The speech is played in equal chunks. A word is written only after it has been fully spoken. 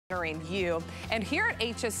You. And here at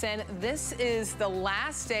HSN, this is the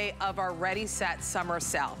last day of our Ready, Set Summer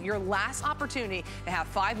Sale. Your last opportunity to have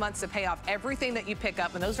 5 months to pay off everything that you pick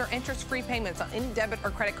up, and those are interest-free payments on any debit or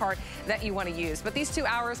credit card that you want to use. But these 2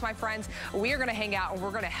 hours, my friends, we are going to hang out and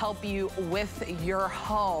we're going to help you with your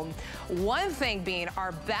home. One thing being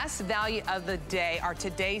our best value of the day, our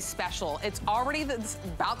today's special. It's already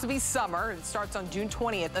about to be summer. It starts on June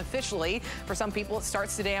 20th officially. For some people, it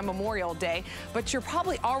starts today on Memorial Day, but you're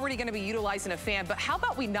probably already going to be utilizing a fan. But how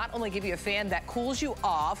about we not only give you a fan that cools you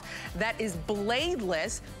off, that is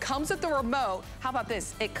bladeless, comes with the remote. How about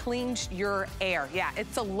this? It cleans your air. Yeah,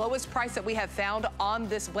 it's the lowest price that we have found on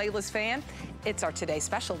this bladeless fan. It's our today's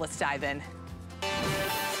special. Let's dive in.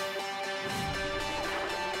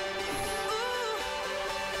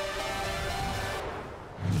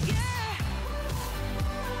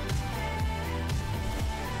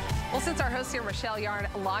 Well, since our host here, Michelle Yarn,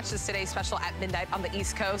 launches today's special at midnight on the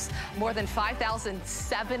East Coast, more than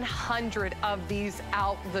 5,700 of these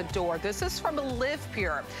out the door. This is from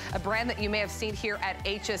LivePure, a brand that you may have seen here at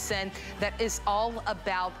HSN that is all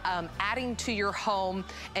about adding to your home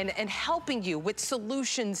and helping you with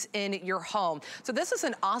solutions in your home. So this is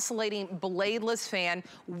an oscillating bladeless fan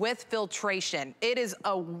with filtration. It is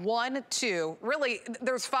a 1-2. Really,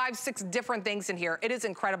 there's 5, 6 different things in here. It is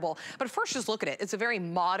incredible. But first, just look at it. It's a very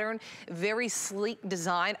modern, very sleek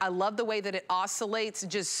design. I love the way that it oscillates,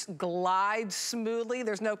 just glides smoothly.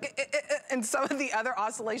 There's no, and some of the other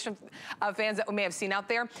oscillation fans that we may have seen out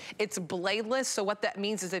there, it's bladeless. So what that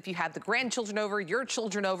means is if you have the grandchildren over, your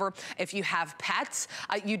children over, if you have pets,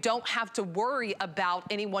 you don't have to worry about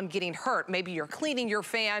anyone getting hurt. Maybe you're cleaning your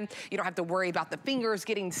fan. You don't have to worry about the fingers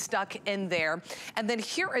getting stuck in there. And then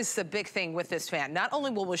here is the big thing with this fan. Not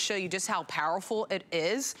only will we show you just how powerful it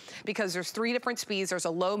is, because there's 3 different speeds. There's a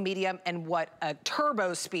low, medium, and what a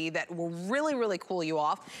turbo speed that will really, really cool you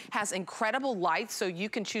off. Has incredible lights, so you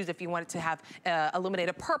can choose if you want it to have illuminate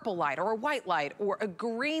a purple light or a white light or a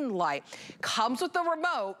green light. Comes with the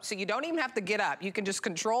remote, so you don't even have to get up. You can just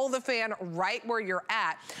control the fan right where you're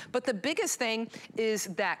at. But the biggest thing is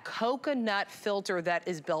that coconut filter that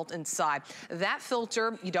is built inside. That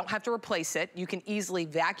filter, you don't have to replace it. You can easily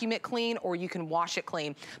vacuum it clean or you can wash it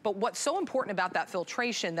clean. But what's so important about that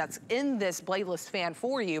filtration that's in this bladeless fan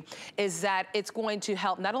for you is that it's going to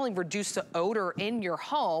help not only reduce the odor in your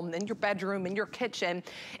home, in your bedroom, in your kitchen,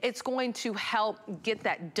 it's going to help get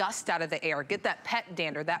that dust out of the air, get that pet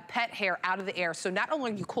dander, that pet hair out of the air. So not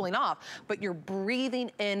only are you cooling off, but you're breathing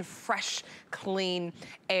in fresh, clean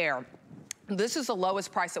air. This is the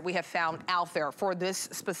lowest price that we have found out there for this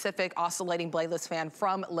specific oscillating bladeless fan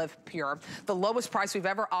from LivePure. The lowest price we've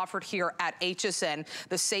ever offered here at HSN.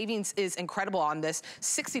 The savings is incredible on this.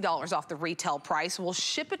 $60 off the retail price. We'll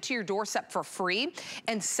ship it to your doorstep for free,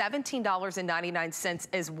 and $17.99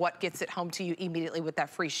 is what gets it home to you immediately with that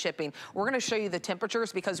free shipping. We're gonna show you the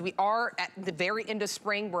temperatures because we are at the very end of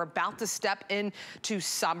spring. We're about to step into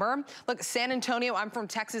summer. Look, San Antonio, I'm from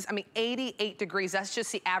Texas. I mean, 88 degrees, that's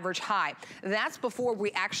just the average high. That's before we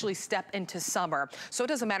actually step into summer. So it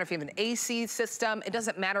doesn't matter if you have an AC system. It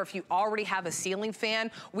doesn't matter if you already have a ceiling fan.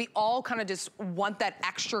 We all kind of just want that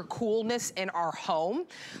extra coolness in our home.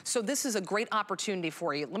 So this is a great opportunity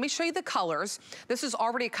for you. Let me show you the colors. This is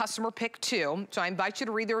already a customer pick too. So I invite you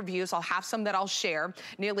to read the reviews. I'll have some that I'll share.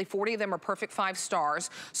 Nearly 40 of them are perfect 5 stars.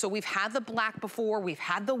 So we've had the black before, we've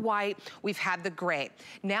had the white, we've had the gray.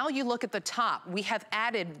 Now you look at the top. We have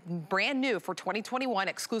added brand new for 2021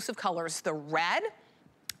 exclusive colors, the red.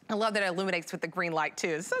 I love that it illuminates with the green light too.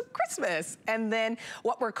 It's so Christmas. And then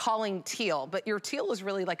what we're calling teal, but your teal is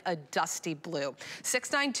really like a dusty blue.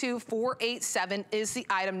 692487 is the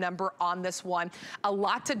item number on this one. A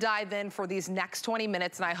lot to dive in for these next 20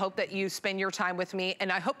 minutes, and I hope that you spend your time with me,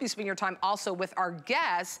 and I hope you spend your time also with our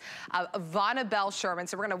guest, Vonabelle Sherman.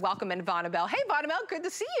 So we're gonna welcome in Vonabelle. Hey Vonabelle, good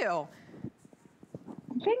to see you.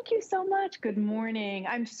 Thank you so much. Good morning.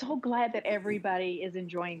 I'm so glad that everybody is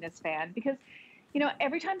enjoying this fan because, you know,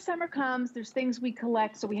 every time summer comes, there's things we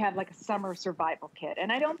collect. So we have like a summer survival kit.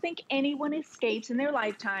 And I don't think anyone escapes in their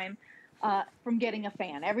lifetime from getting a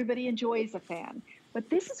fan. Everybody enjoys a fan. But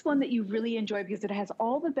this is one that you really enjoy because it has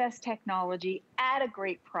all the best technology at a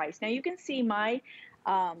great price. Now you can see my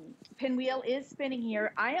pinwheel is spinning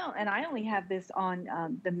here. I only have this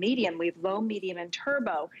on the medium. We have low, medium, and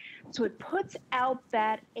turbo. So it puts out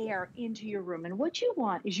that air into your room. And what you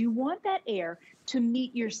want is you want that air to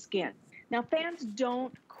meet your skin. Now, fans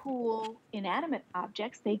don't cool inanimate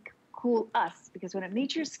objects. They cool us because when it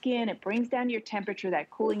meets your skin, it brings down your temperature, that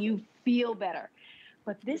cooling, you feel better.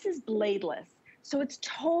 But this is bladeless. So it's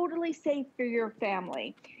totally safe for your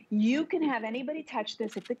family. You can have anybody touch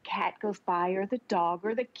this if the cat goes by or the dog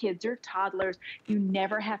or the kids or toddlers. You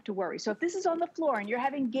never have to worry. So if this is on the floor and you're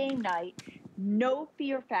having game night, no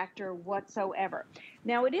fear factor whatsoever.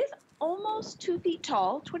 Now it is almost 2 feet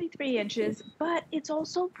tall, 23 inches, but it's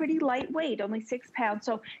also pretty lightweight, only 6 pounds.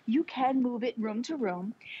 So you can move it room to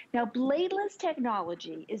room. Now bladeless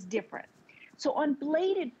technology is different. So on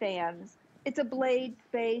bladed fans, it's a blade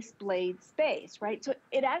space, right? So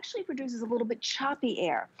it actually produces a little bit choppy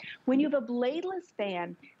air. When you have a bladeless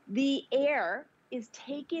fan, the air is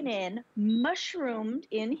taken in, mushroomed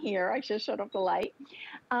in here, I just shut off the light,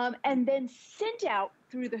 and then sent out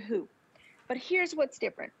through the hoop. But here's what's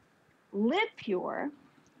different. LivePure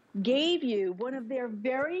gave you one of their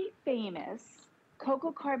very famous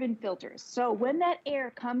cocoa carbon filters. So when that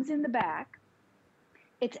air comes in the back,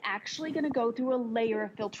 it's actually going to go through a layer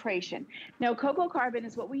of filtration. Now, cocoa carbon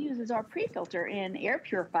is what we use as our pre-filter in air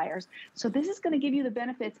purifiers. So this is going to give you the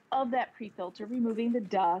benefits of that pre-filter, removing the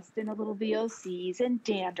dust and a little VOCs and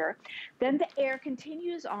dander. Then the air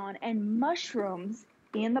continues on and mushrooms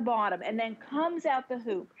in the bottom and then comes out the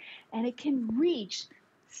hoop. And it can reach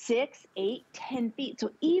 6, 8, 10 feet.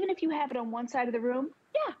 So even if you have it on one side of the room,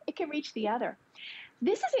 yeah, it can reach the other.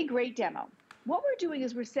 This is a great demo. What we're doing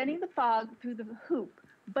is we're sending the fog through the hoop,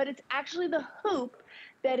 but it's actually the hoop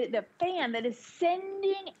the fan that is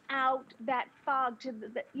sending out that fog to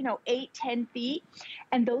the 8, 10 feet.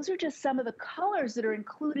 And those are just some of the colors that are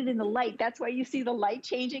included in the light. That's why you see the light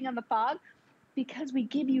changing on the fog, because we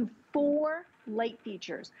give you 4 light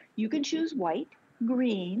features. You can choose white,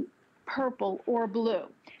 green, purple, or blue.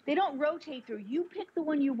 They don't rotate through. You pick the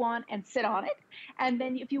one you want and sit on it. And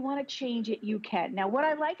then if you want to change it, you can. Now, what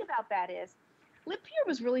I like about that is LivePure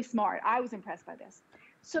was really smart. I was impressed by this.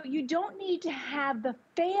 So you don't need to have the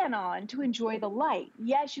fan on to enjoy the light.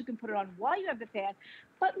 Yes, you can put it on while you have the fan,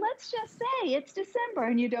 but let's just say it's December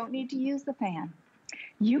and you don't need to use the fan.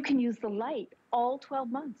 You can use the light all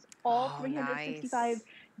 12 months, all 365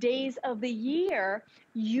 days of the year.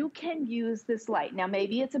 You can use this light. Now,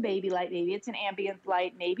 maybe it's a baby light, maybe it's an ambient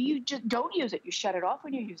light, maybe you just don't use it. You shut it off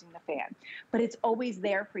when you're using the fan, but it's always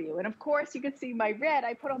there for you. And of course, you can see my red.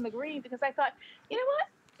 I put on the green because I thought, you know what?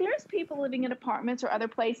 There's people living in apartments or other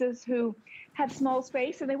places who have small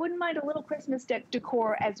space and they wouldn't mind a little Christmas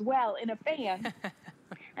decor as well in a fan.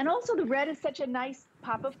 And also the red is such a nice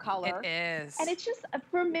pop of color. It is. And it's just,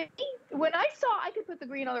 for me, when I saw I could put the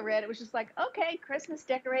green on the red, it was just like, okay, Christmas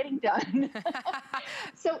decorating done.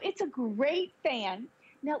 So it's a great fan.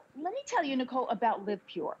 Now, let me tell you, Nicole, about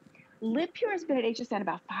LivePure. LivePure has been at HSN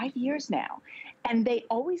about 5 years now, and they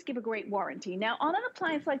always give a great warranty. Now, on an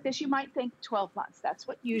appliance like this, you might think 12 months. That's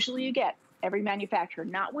what usually you get, every manufacturer.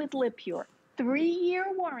 Not with LivePure. 3-year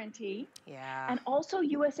warranty, and also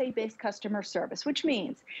USA-based customer service, which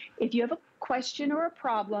means if you have a question or a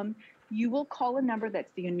problem, you will call a number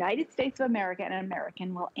that's the United States of America, and an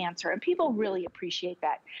American will answer. And people really appreciate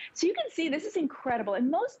that. So you can see this is incredible.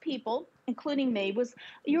 And most people, including me,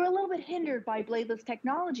 you're a little bit hindered by bladeless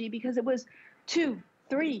technology because it was $200,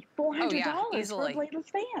 $300, $400 for a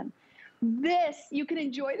bladeless fan. This, you can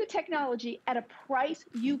enjoy the technology at a price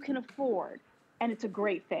you can afford. And it's a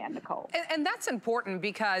great fan, Nicole. And that's important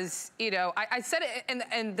because, I said it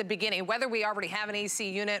in the beginning, whether we already have an AC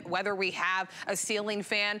unit, whether we have a ceiling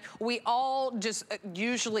fan, we all just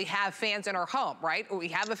usually have fans in our home, right? We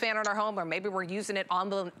have a fan in our home, or maybe we're using it on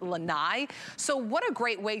the lanai. So what a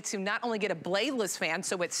great way to not only get a bladeless fan,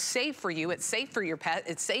 so it's safe for you, it's safe for your pet,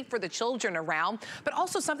 it's safe for the children around, but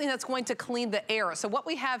also something that's going to clean the air. So what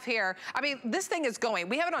we have here, I mean, this thing is going.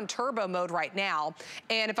 We have it on turbo mode right now,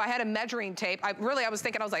 and if I had a measuring tape, I was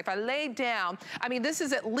thinking, if I laid down, I mean, this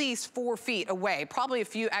is at least 4 feet away, probably a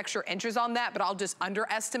few extra inches on that, but I'll just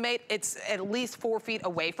underestimate. It's at least 4 feet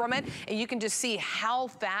away from it. And you can just see how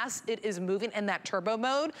fast it is moving in that turbo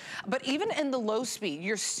mode. But even in the low speed,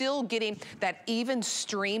 you're still getting that even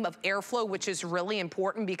stream of airflow, which is really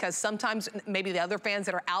important because sometimes maybe the other fans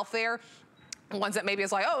that are out there, ones that maybe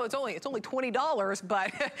it's like, oh, it's only $20,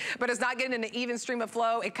 but it's not getting an even stream of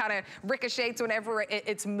flow. It kind of ricochets whenever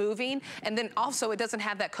it's moving. And then also it doesn't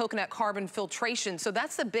have that coconut carbon filtration. So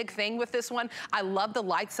that's the big thing with this one. I love the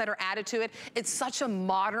lights that are added to it. It's such a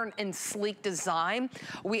modern and sleek design.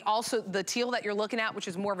 We also, the teal that you're looking at, which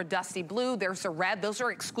is more of a dusty blue, there's a red. Those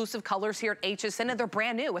are exclusive colors here at HSN, and they're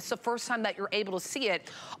brand new. It's the first time that you're able to see it.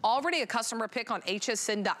 Already a customer pick on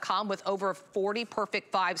hsn.com with over 40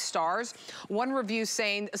 perfect 5 stars. one review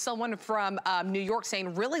saying, someone from New York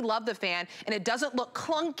saying, really love the fan, and it doesn't look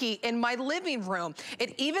clunky in my living room.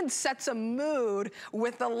 It even sets a mood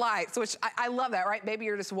with the lights, which I love that, right? Maybe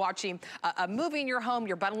you're just watching a movie in your home,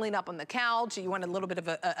 you're bundling up on the couch, you want a little bit of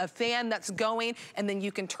a fan that's going, and then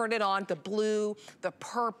you can turn it on, the blue, the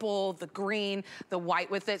purple, the green, the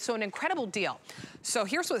white with it. So an incredible deal. So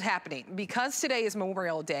here's what's happening. Because today is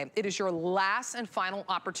Memorial Day, it is your last and final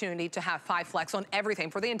opportunity to have 5 flex on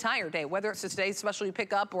everything for the entire day, whether it's today's special you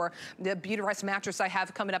pick up or the Beauty-Rest mattress I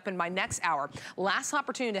have coming up in my next hour. Last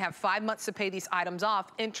opportunity to have 5 months to pay these items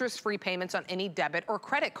off, interest-free payments on any debit or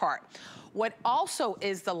credit card. What also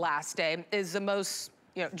is the last day is the most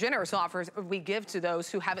generous offers we give to those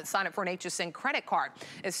who haven't signed up for an HSN credit card.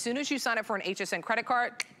 As soon as you sign up for an HSN credit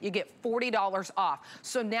card, you get $40 off.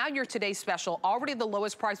 So now your today's special, already the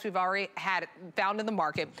lowest price we've already had found in the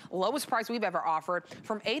market, lowest price we've ever offered,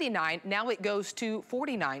 from $89, now it goes to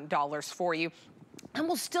 $49 for you. And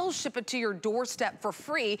we'll still ship it to your doorstep for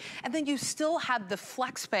free, and then you still have the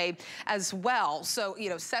flex pay as well. So,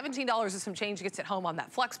 $17 and some change gets it home on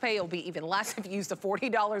that flex pay. It'll be even less if you use the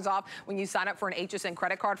 $40 off when you sign up for an HSN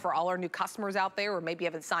credit card for all our new customers out there, or maybe you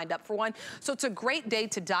haven't signed up for one. So it's a great day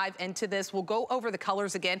to dive into this. We'll go over the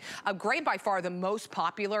colors again. Gray by far the most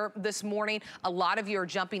popular this morning. A lot of you are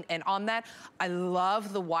jumping in on that. I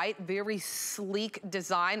love the white, very sleek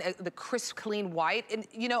design, the crisp, clean white. And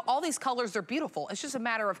all these colors are beautiful. It's just a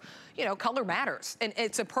matter of, color matters. And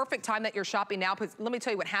it's a perfect time that you're shopping now, because let me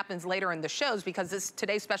tell you what happens later in the shows, because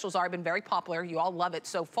today's specials already been very popular. You all love it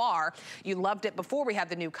so far. You loved it before we had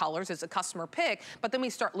the new colors as a customer pick, but then we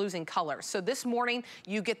start losing colors. So this morning,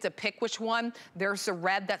 you get to pick which one. There's a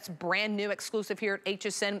red that's brand new, exclusive here at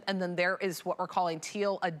HSN, and then there is what we're calling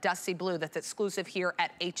teal, a dusty blue that's exclusive here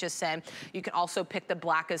at HSN. You can also pick the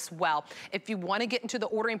black as well. If you want to get into the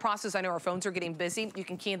ordering process, I know our phones are getting busy. You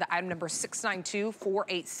can key in the item number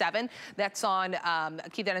 692-487. That's on,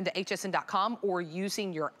 key that into hsn.com or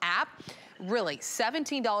using your app. Really,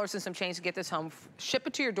 $17 and some change to get this home. Ship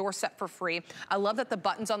it to your doorstep for free. I love that the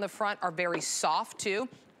buttons on the front are very soft too.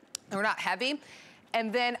 They're not heavy.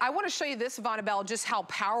 And then I want to show you this, Vonabelle, just how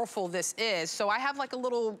powerful this is. So I have like a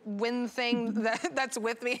little wind thing that's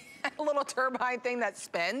with me, a little turbine thing that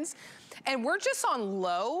spins. And we're just on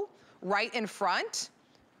low right in front.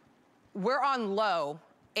 We're on low,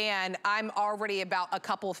 and I'm already about a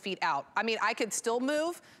couple of feet out. I mean, I could still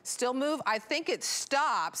move. I think it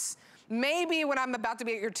stops maybe when I'm about to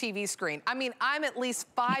be at your TV screen. I mean, I'm at least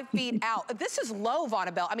 5 feet out. This is low,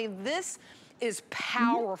 Vonabelle. I mean, this is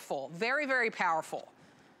powerful, very, very powerful.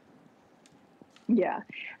 Yeah,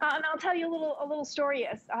 and I'll tell you a little story.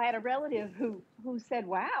 I had a relative who said,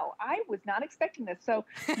 wow, I was not expecting this. So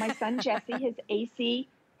my son, Jesse,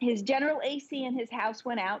 his general AC in his house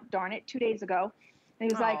went out, darn it, 2 days ago. And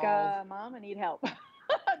he was like, Mom, I need help.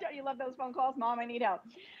 Don't you love those phone calls? Mom, I need help.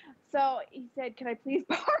 So he said, can I please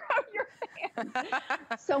borrow your fan?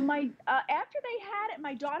 So after they had it,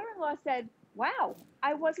 my daughter-in-law said, wow,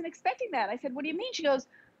 I wasn't expecting that. I said, what do you mean? She goes,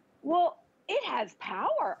 well, it has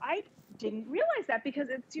power. I didn't realize that because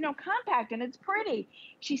it's, compact and it's pretty.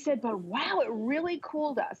 She said, but wow, it really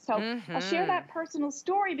cooled us. So I'll share that personal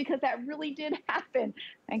story because that really did happen.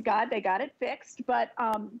 Thank God they got it fixed. But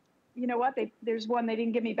you know what? There's one they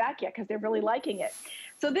didn't give me back yet because they're really liking it.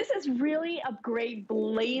 So this is really a great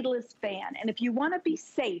bladeless fan. And if you want to be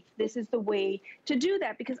safe, this is the way to do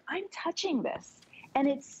that, because I'm touching this and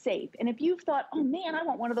it's safe. And if you've thought, oh man, I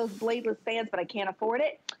want one of those bladeless fans, but I can't afford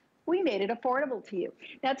it, we made it affordable to you.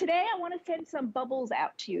 Now today I want to send some bubbles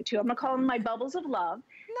out to you too. I'm going to call them my bubbles of love.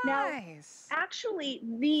 Nice. Now, actually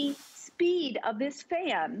the speed of this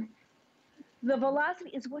fan, the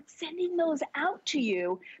velocity is what's sending those out to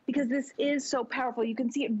you, because this is so powerful. You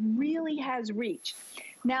can see it really has reach.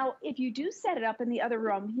 Now, if you do set it up in the other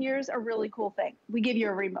room, here's a really cool thing. We give you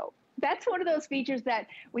a remote. That's one of those features that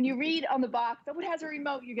when you read on the box, someone has a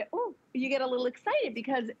remote, you get a little excited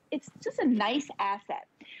because it's just a nice asset.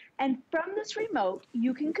 And from this remote,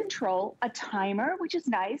 you can control a timer, which is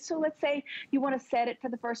nice. So let's say you want to set it for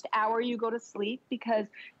the first hour you go to sleep because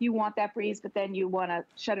you want that breeze, but then you want to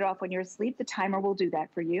shut it off when you're asleep. The timer will do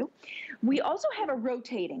that for you. We also have a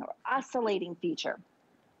rotating or oscillating feature.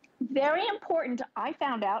 Very important, I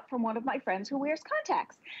found out from one of my friends who wears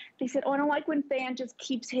contacts. They said, oh, I don't like when fan just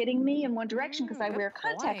keeps hitting me in one direction because I wear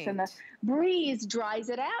contacts and the breeze dries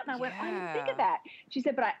it out. And I went, I didn't think of that. She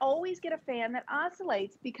said, but I always get a fan that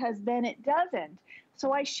oscillates because then it doesn't.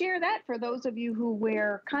 So I share that for those of you who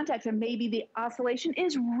wear contacts and maybe the oscillation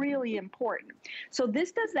is really important. So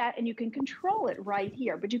this does that, and you can control it right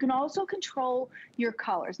here, but you can also control your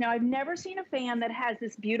colors. Now, I've never seen a fan that has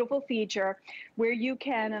this beautiful feature where you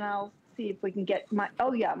can, and I'll see see if we can get my,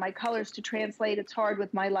 oh yeah, my colors to translate. It's hard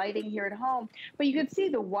with my lighting here at home, but you can see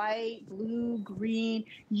the white, blue, green,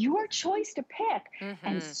 your choice to pick.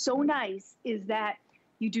 And so nice is that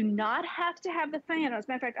you do not have to have the fan. As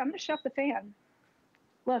a matter of fact, I'm going to shut off the fan.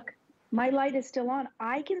 Look, my light is still on.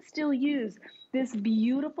 I can still use this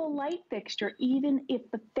beautiful light fixture even if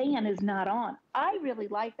the fan is not on. I really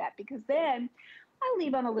like that because then I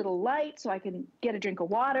leave on a little light so I can get a drink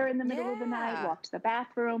of water in the middle of the night, walk to the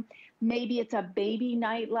bathroom. Maybe it's a baby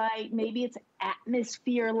night light. Maybe it's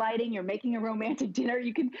atmosphere lighting. You're making a romantic dinner.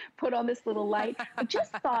 You can put on this little light. I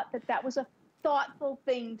just thought that that was a thoughtful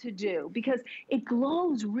thing to do because it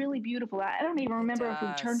glows really beautiful. I don't even remember if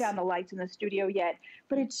we turned down the lights in the studio yet,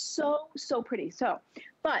 but it's so, so pretty. So,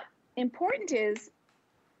 but important is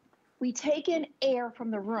we take in air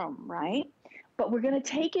from the room, right? But we're going to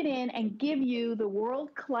take it in and give you the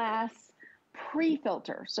world-class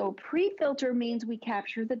pre-filter. So pre-filter means we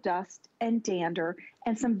capture the dust and dander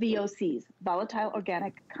and some VOCs, volatile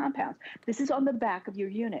organic compounds. This is on the back of your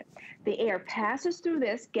unit. The air passes through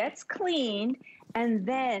this, gets cleaned, and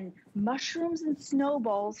then mushrooms and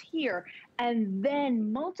snowballs here, and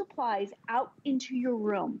then multiplies out into your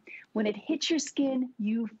room. When it hits your skin,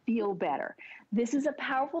 you feel better. This is a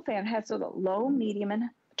powerful fan. It has sort of low, medium, and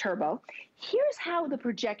turbo. Here's how the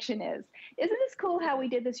projection is. Isn't this cool how we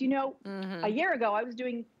did this? You know, a year ago, I was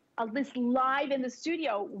doing this live in the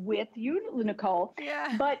studio with you, Nicole.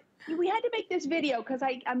 Yeah. But we had to make this video because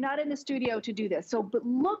I'm not in the studio to do this. So, but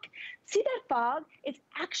look, see that fog? It's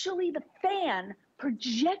actually the fan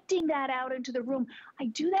projecting that out into the room. I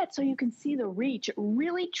do that so you can see the reach. It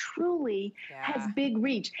really, truly has big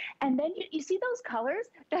reach. And then you see those colors?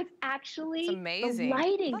 That's actually the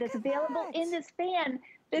lighting that's available in this fan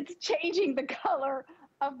that's changing the color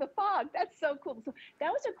of the fog. That's so cool. So that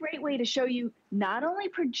was a great way to show you not only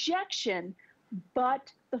projection,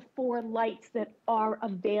 but the 4 lights that are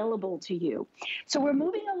available to you. So we're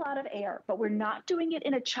moving a lot of air, but we're not doing it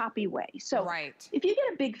in a choppy way. So if you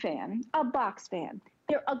get a big fan, a box fan,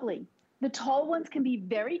 they're ugly. The tall ones can be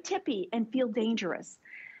very tippy and feel dangerous.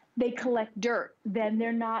 They collect dirt, then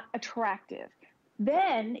they're not attractive.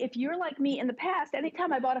 Then if you're like me in the past,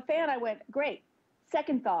 anytime I bought a fan, I went, great.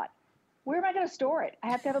 Second thought, where am I going to store it? I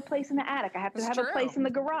have to have a place in the attic. I have to have a place in the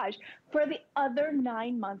garage. For the other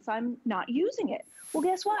 9 months, I'm not using it. Well,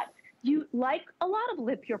 guess what? You, like a lot of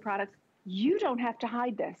LivePure products, you don't have to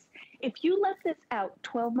hide this. If you let this out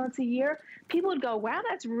 12 months a year, people would go, wow,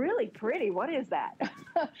 that's really pretty. What is that?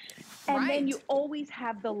 And then you always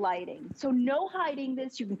have the lighting. So no hiding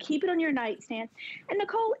this. You can keep it on your nightstand. And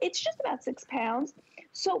Nicole, it's just about 6 pounds.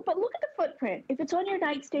 So, but look at the footprint. If it's on your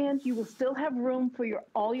nightstand, you will still have room for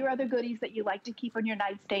all your other goodies that you like to keep on your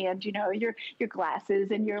nightstand. You know, your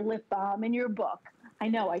glasses and your lip balm and your book. I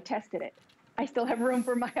know, I tested it. I still have room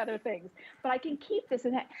for my other things, but I can keep this.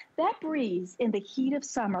 And that breeze in the heat of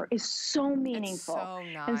summer is so meaningful. It's so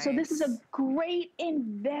nice. And so this is a great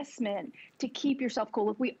investment to keep yourself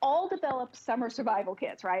cool. If we all develop summer survival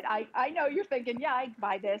kits, right? I know you're thinking, yeah, I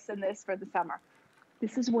buy this and this for the summer.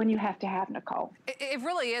 This is one you have to have, Nicole. It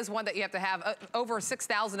really is one that you have to have. Over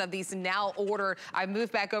 6,000 of these now ordered. I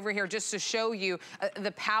moved back over here just to show you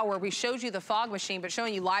the power. We showed you the fog machine, but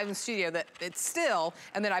showing you live in studio that it's still,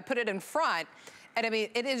 and then I put it in front. And I mean,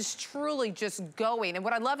 it is truly just going. And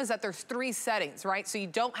what I love is that there's 3 settings, right? So you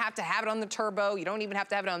don't have to have it on the turbo. You don't even have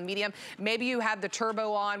to have it on medium. Maybe you have the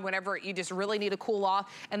turbo on whenever you just really need to cool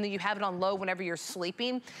off, and then you have it on low whenever you're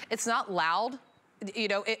sleeping. It's not loud. You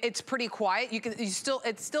know, it's pretty quiet.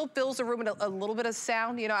 It still fills the room with a little bit of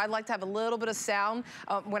sound. You know, I like to have a little bit of sound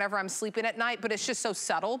whenever I'm sleeping at night, but it's just so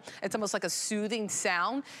subtle. It's almost like a soothing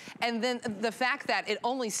sound. And then the fact that it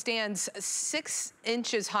only stands 6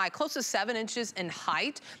 inches high, close to 7 inches in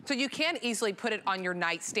height. So you can easily put it on your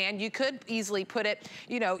nightstand. You could easily put it,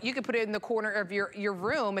 you know, you could put it in the corner of your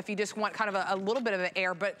room if you just want kind of a little bit of an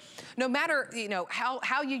air. But no matter, you know,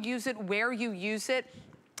 how you use it, where you use it,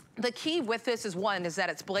 the key with this is that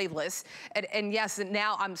it's bladeless. And yes,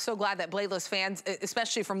 now I'm so glad that bladeless fans,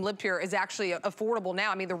 especially from LivePure, is actually affordable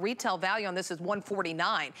now. I mean, the retail value on this is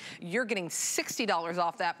 $149. You're getting $60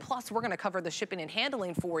 off that. Plus, we're gonna cover the shipping and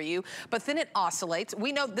handling for you. But then it oscillates.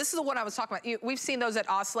 We know, this is the one I was talking about. We've seen those that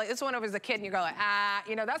oscillate. This one I was a kid and you go like,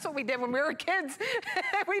 you know, that's what we did when we were kids.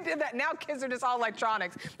 We did that. Now kids are just all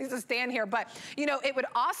electronics. They used to stand here. But, you know, it would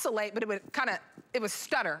oscillate, but it would kind of it was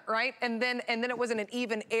stunner, right? And then it wasn't an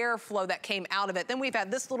even airflow that came out of it. Then we've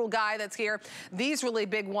had this little guy that's here. These really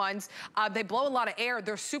big ones, they blow a lot of air.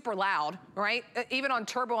 They're super loud, right? Even on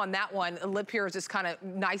turbo on that one, LivePure is just kind of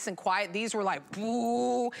nice and quiet. These were like,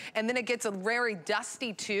 boo, and then it gets a very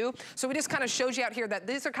dusty too. So we just kind of showed you out here that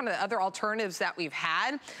these are kind of the other alternatives that we've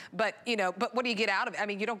had. But, you know, but what do you get out of it? I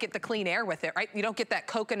mean, you don't get the clean air with it, right? You don't get that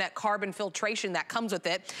coconut carbon filtration that comes with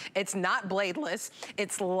it. It's not bladeless.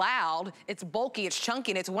 It's loud. It's bulky. It's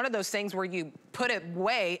chunky. And it's one of those things where you put it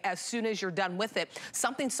away as soon as you're done with it.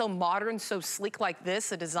 Something so modern, so sleek like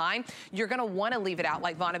this, a design, you're going to want to leave it out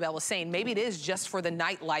like Vonabelle was saying. Maybe it is just for the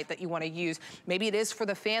night light that you want to use. Maybe it is for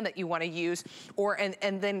the fan that you want to use, or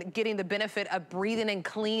and then getting the benefit of breathing in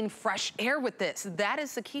clean, fresh air with this. That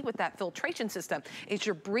is the key with that filtration system, is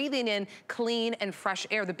you're breathing in clean and fresh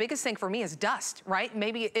air. The biggest thing for me is dust, right?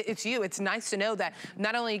 Maybe it's you. It's nice to know that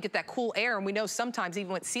not only you get that cool air, and we know sometimes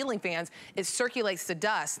even with ceiling fans, it circulates the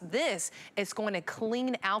dust. This is going to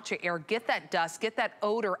clean out your air, get that dust, get that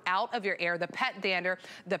odor out of your air, the pet dander,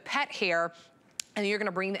 the pet hair, and you're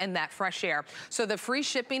gonna bring in that fresh air. So the free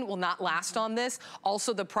shipping will not last on this.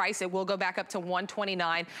 Also the price, it will go back up to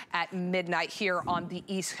 $129 at midnight here on the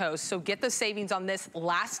East Coast. So get the savings on this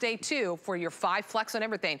last day too for your 5 flex on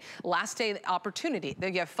everything. Last day opportunity.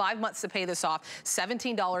 You have 5 months to pay this off.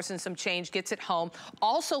 $17 and some change gets it home.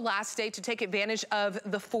 Also last day to take advantage of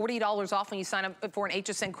the $40 off when you sign up for an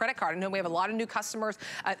HSN credit card. I know we have a lot of new customers,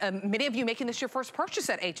 many of you making this your first purchase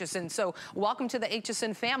at HSN. So welcome to the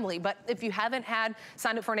HSN family. But if you haven't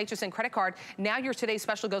signed up for an HSN credit card, now your today's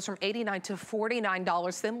special goes from $89 to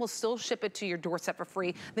 $49. Then we'll still ship it to your doorstep for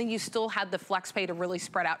free. Then you still have the flex pay to really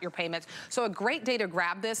spread out your payments. So a great day to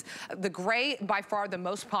grab this. The gray, by far the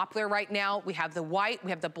most popular right now. We have the white, we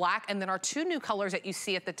have the black, and then our 2 new colors that you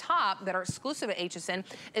see at the top that are exclusive at HSN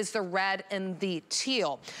is the red and the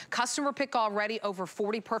teal. Customer pick already, over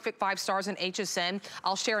 40 perfect 5 stars in HSN.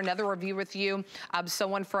 I'll share another review with you.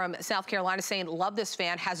 Someone from South Carolina saying, love this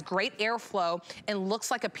fan, has great airflow, and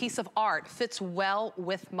looks like a piece of art, fits well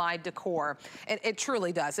with my decor. It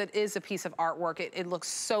truly does. It is a piece of artwork. It looks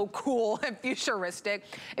so cool and futuristic.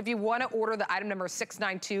 If you want to order the item number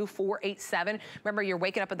 692487, remember you're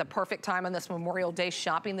waking up at the perfect time on this Memorial Day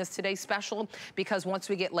shopping this today's special, because once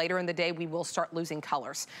we get later in the day, we will start losing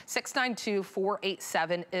colors.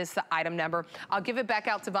 692487 is the item number. I'll give it back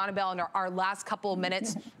out to Vonabelle in our last couple of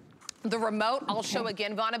minutes. The remote, I'll show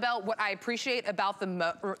again, Vonabelle. What I appreciate about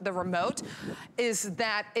the remote is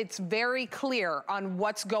that it's very clear on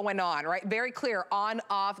what's going on, right? Very clear, on,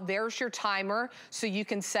 off. There's your timer, so you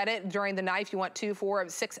can set it during the night if you want 2, 4,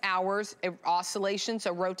 6 hours oscillation.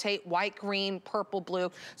 So rotate white, green, purple, blue.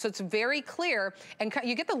 So it's very clear, and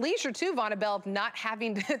you get the leisure too, Vonabelle, of not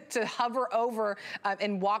having to hover over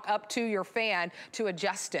and walk up to your fan to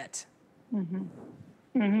adjust it.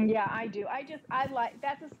 Yeah, I do. I like,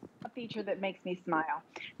 that's a feature that makes me smile.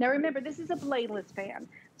 Now remember, this is a bladeless fan.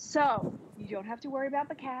 So you don't have to worry about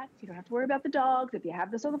the cats. You don't have to worry about the dogs. If you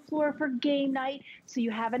have this on the floor for game night, so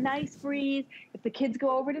you have a nice breeze. If the kids go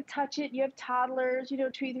over to touch it, you have toddlers,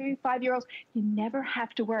 2, 3, 5-year-olds, you never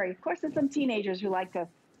have to worry. Of course, there's some teenagers who like to,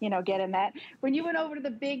 get in that. When you went over to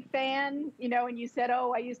the big fan, and you said,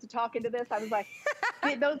 oh, I used to talk into this, I was like,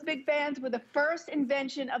 those big fans were the first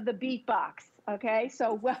invention of the beatbox. Okay,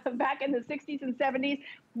 so back in the 60s and 70s,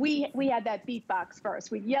 we had that beatbox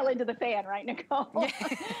first. We'd yell into the fan, right, Nicole?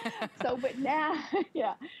 So, but now,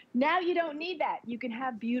 now you don't need that. You can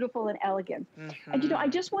have beautiful and elegant. And, I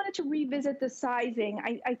just wanted to revisit the sizing.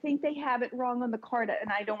 I think they have it wrong on the card,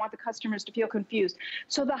 and I don't want the customers to feel confused.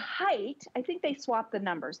 So the height, I think they swapped the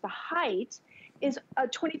numbers. The height is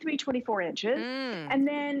 23, 24 inches, and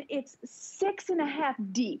then it's 6.5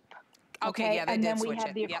 deep. Okay, yeah, they and did then we switch have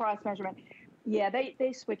it. the across measurement. Yeah,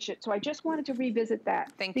 they switched it. So I just wanted to revisit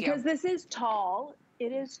that. Thank you. Because this is tall.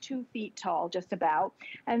 It is 2 feet tall, just about.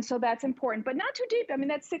 And so that's important, but not too deep. I mean,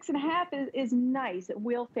 that 6.5 is nice. It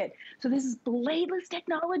will fit. So this is bladeless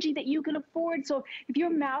technology that you can afford. So if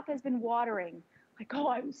your mouth has been watering, like, oh,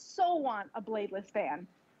 I so want a bladeless fan.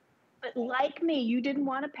 But like me, you didn't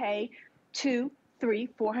want to pay $200, $300,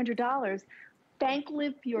 $400. Thank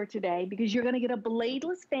LivePure today, because you're going to get a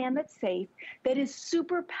bladeless fan that's safe, that is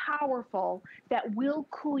super powerful, that will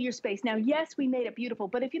cool your space. Now, yes, we made it beautiful,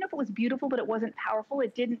 but if it was beautiful but it wasn't powerful,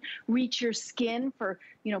 it didn't reach your skin for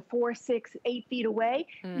 4, 6, 8 feet away,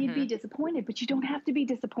 you'd be disappointed. But you don't have to be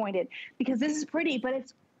disappointed, because this is pretty, but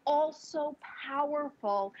it's also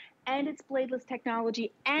powerful, and it's bladeless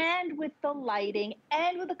technology, and with the lighting,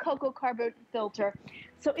 and with the cocoa carbon filter.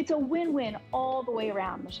 So it's a win-win all the way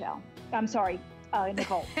around, Michelle. I'm sorry,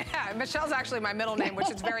 Nicole. Michelle's actually my middle name, which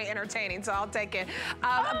is very entertaining, so I'll take it.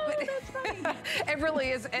 That's funny. It really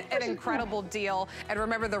is an incredible deal. And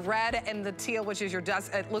remember, the red and the teal, which is your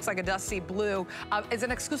dust, it looks like a dusty blue, is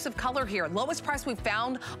an exclusive color here. Lowest price we've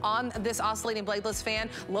found on this oscillating bladeless fan.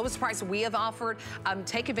 Lowest price we have offered.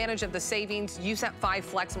 Take advantage of the savings. Use that 5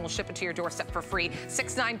 Flex and we'll ship it to your doorstep for free.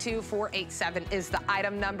 692-487 is the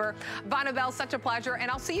item number. Vonabelle, such a pleasure,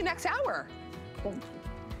 and I'll see you next hour.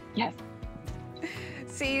 Yes.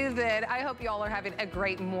 See you then. I hope you all are having a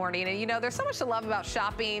great morning. And you know, there's so much to love about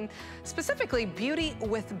shopping, specifically beauty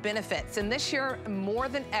with benefits. And this year, more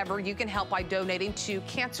than ever, you can help by donating to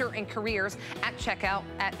cancer and careers at checkout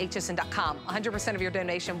at hsn.com. 100% of your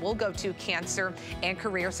donation will go to cancer and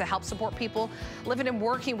careers to help support people living and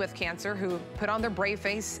working with cancer who put on their brave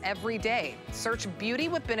face every day. Search beauty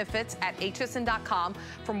with benefits at hsn.com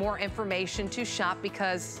for more information to shop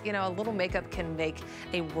because, you know, a little makeup can make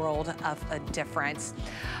a world of a difference.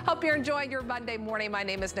 Hope you're enjoying your Monday morning. My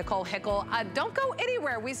name is Nicole Hickel. Don't go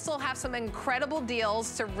anywhere. We still have some incredible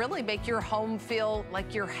deals to really make your home feel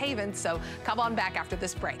like your haven. So come on back after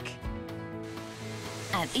this break.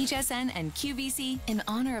 At HSN and QVC, in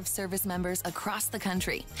honor of service members across the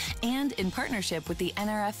country, and in partnership with the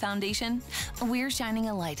NRF Foundation, we're shining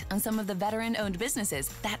a light on some of the veteran-owned businesses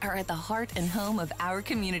that are at the heart and home of our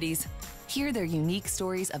communities. Hear their unique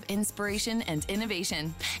stories of inspiration and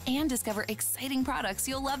innovation, and discover exciting products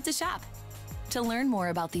you'll love to shop. To learn more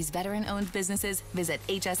about these veteran-owned businesses, visit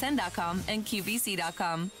hsn.com and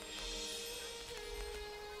qvc.com.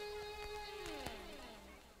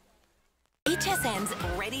 HSN's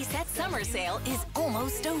Ready Set Summer Sale is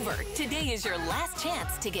almost over. Today is your last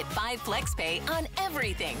chance to get 5 Flex Pay on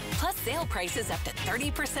everything. Plus sale prices up to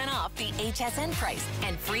 30% off the HSN price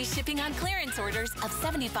and free shipping on clearance orders of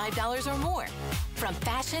 $75 or more. From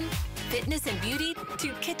fashion, fitness and beauty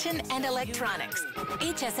to kitchen and electronics,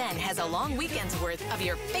 HSN has a long weekend's worth of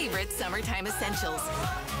your favorite summertime essentials.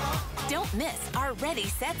 Don't miss our Ready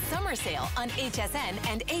Set Summer Sale on HSN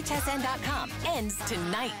and hsn.com. Ends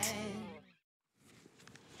tonight.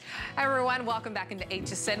 Hi everyone, welcome back into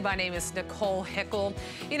HSN. My name is Nicole Hickel.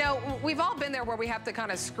 You know, we've all been there where we have to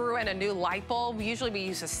kind of screw in a new light bulb. Usually we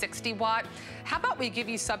use a 60 watt. How about we give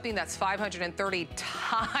you something that's 530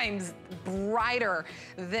 times brighter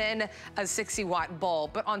than a 60 watt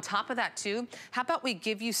bulb? But on top of that too, how about we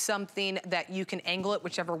give you something that you can angle it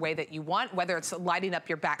whichever way that you want, whether it's lighting up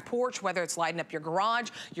your back porch, whether it's lighting up your garage,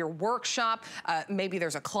 your workshop, maybe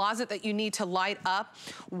there's a closet that you need to light up.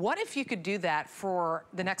 What if you could do that for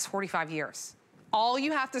the next 45 years? All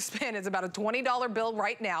you have to spend is about a $20 bill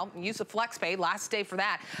right now. Use the FlexPay, last day for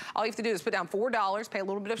that. All you have to do is put down $4, pay a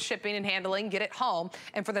little bit of shipping and handling, get it home.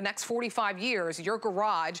 And for the next 45 years, your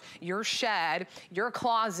garage, your shed, your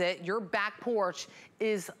closet, your back porch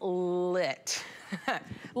is lit.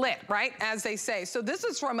 Lit, right? As they say. So this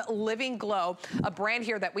is from Living Glow, a brand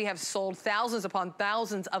here that we have sold thousands upon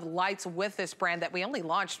thousands of lights with this brand that we only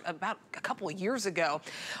launched about a couple of years ago.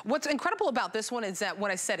 What's incredible about this one is that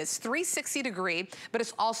what I said is 360 degree, but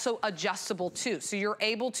it's also adjustable too. So you're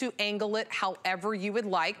able to angle it however you would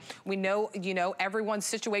like. We know, you know, everyone's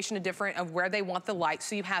situation is different of where they want the light.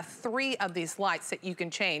 So you have 3 of these lights that you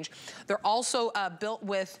can change. They're also built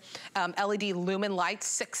with LED lumen lights,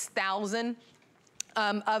 6,000.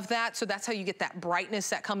 Of that, so that's how you get that brightness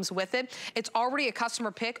that comes with it. It's already a customer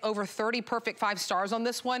pick, over 30 perfect 5 stars on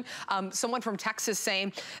this one. Someone from Texas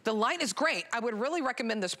saying, the light is great. I would really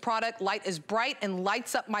recommend this product. Light is bright and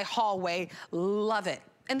lights up my hallway. Love it.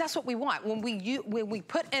 And that's what we want. When we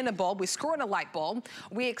put in a bulb, we screw in a light bulb,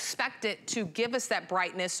 we expect it to give us that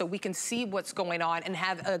brightness so we can see what's going on and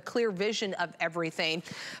have a clear vision of everything.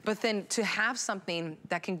 But then to have something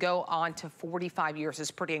that can go on to 45 years is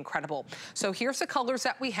pretty incredible. So here's the colors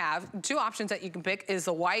that we have. 2 options that you can pick is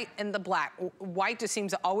the white and the black. White just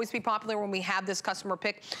seems to always be popular when we have this customer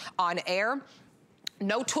pick on air.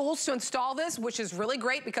 No tools to install this, which is really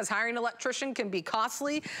great because hiring an electrician can be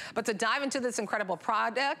costly. But to dive into this incredible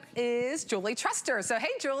product is Julie Truster. So hey,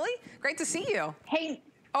 Julie, great to see you. Hey.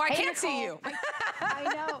 Oh, I can't see you. I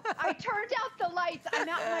know. I turned out the lights. I'm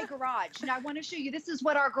out in my garage. And I want to show you, this is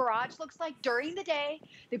what our garage looks like during the day.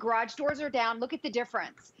 The garage doors are down. Look at the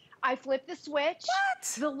difference. I flip the switch. What?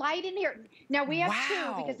 The light in here. Now we have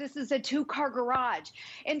 2 because this is a 2-car garage.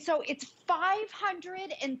 And so it's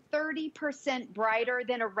 530% brighter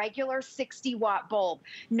than a regular 60-watt bulb.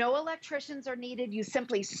 No electricians are needed. You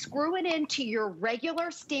simply screw it into your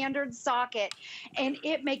regular standard socket and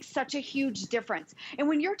it makes such a huge difference. And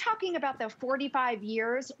when you're talking about the 45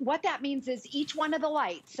 years, what that means is each one of the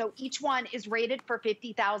lights, so each one is rated for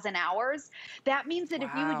 50,000 hours. That means that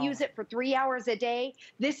if you would use it for 3 hours a day,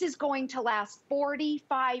 this is is going to last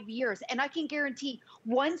 45 years. And I can guarantee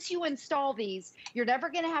once you install these, you're never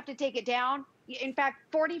going to have to take it down. In fact,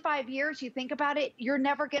 45 years, you think about it, you're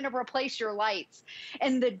never going to replace your lights.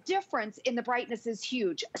 And the difference in the brightness is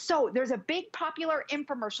huge. So there's a big popular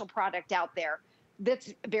infomercial product out there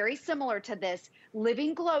that's very similar to this.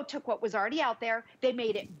 Living Glow took what was already out there, they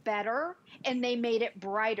made it better, and they made it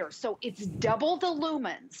brighter. So it's double the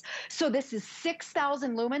lumens. So this is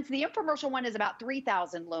 6,000 lumens. The infomercial one is about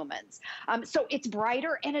 3,000 lumens. So it's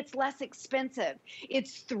brighter and it's less expensive.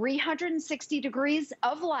 It's 360 degrees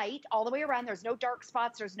of light all the way around. There's no dark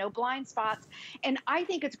spots, there's no blind spots. And I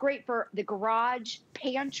think it's great for the garage,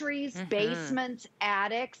 pantries, basements,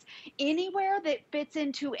 attics, anywhere that fits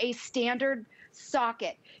into a standard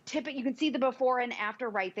socket. You can see the before and after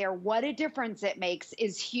right there. What a difference it makes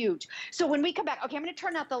is huge. So when we come back, okay, I'm going to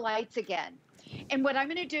turn out the lights again. And what I'm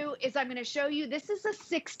going to do is I'm going to show you, this is a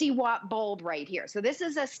 60-watt bulb right here. So this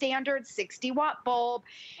is a standard 60-watt bulb.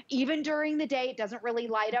 Even during the day, it doesn't really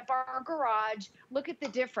light up our garage. Look at the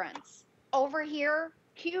difference. Over here,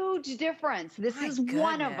 huge difference. This is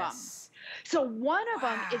one of them. So one of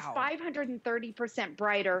them is 530%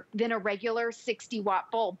 brighter than a regular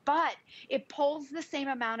 60-watt bulb, but it pulls the same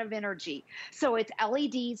amount of energy. So it's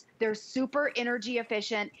LEDs, they're super energy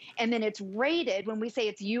efficient, and then it's rated, when we say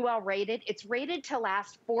it's UL rated, it's rated to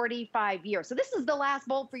last 45 years. So this is the last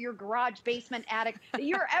bulb for your garage, basement, attic that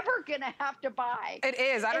you're ever gonna have to buy. It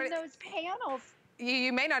is. And those panels,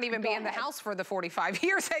 you may not even be in the house for the 45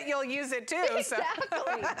 years that you'll use it too.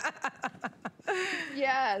 Exactly.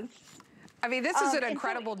 Yes. I mean, this is an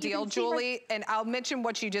incredible deal, Julie, and I'll mention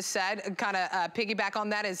what you just said, kind of piggyback on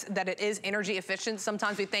that, is that it is energy efficient.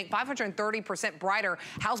 Sometimes we think 530% brighter,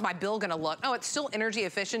 how's my bill gonna look? No, it's still energy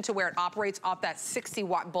efficient to where it operates off that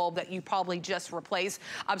 60-watt bulb that you probably just replaced.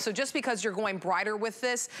 So just because you're going brighter with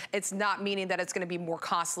this, it's not meaning that it's gonna be more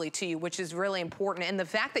costly to you, which is really important. And the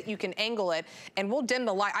fact that you can angle it, and we'll dim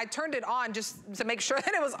the light. I turned it on just to make sure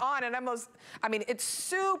that it was on, and I mean, it's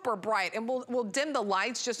super bright, and we'll dim the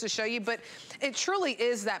lights just to show you, but it truly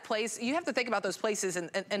is that place. You have to think about those places in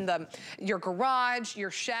your garage, your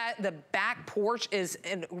shed, the back porch is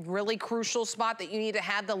a really crucial spot that you need to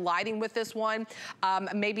have the lighting with this one.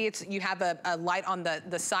 Maybe you have a light on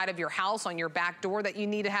the side of your house, on your back door that you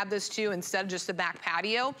need to have this too, instead of just the back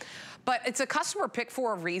patio. But it's a customer pick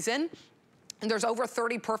for a reason. And there's over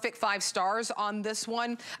 30 perfect 5 stars on this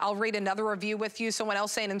one. I'll read another review with you. Someone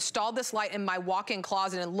else saying, installed this light in my walk-in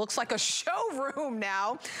closet and it looks like a showroom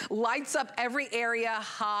now. Lights up every area,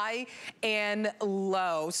 high and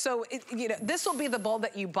low. So, this will be the bulb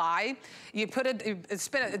that you buy. You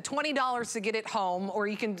spend $20 to get it home, or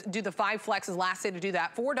you can do the 5 flexes, last day to do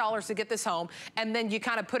that, $4 to get this home, and then you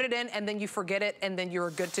kind of put it in and then you forget it and then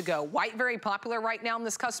you're good to go. White, very popular right now in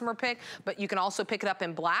this customer pick, but you can also pick it up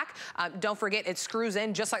in black. Don't forget, it screws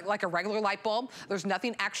in just like a regular light bulb. There's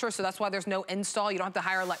nothing extra, so that's why there's no install. You don't have to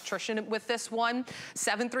hire an electrician with this one.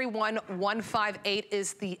 731158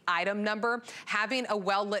 is the item number. Having a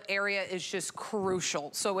well-lit area is just crucial.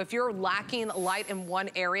 So if you're lacking light in one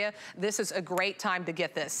area, this is a great time to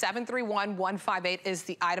get this. 731158 is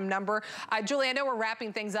the item number. Julie, I know we're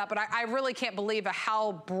wrapping things up, but I really can't believe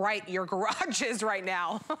how bright your garage is right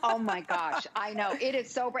now. Oh my gosh, I know. It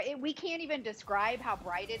is so bright. We can't even describe how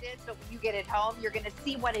bright it is, but when you get it home, you're going to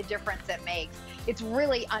see what a difference it makes. It's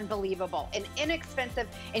really unbelievable and inexpensive,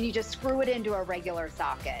 and you just screw it into a regular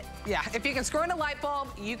socket. Yeah, if you can screw in a light bulb,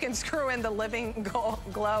 you can screw in the Living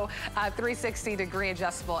Glow 360-degree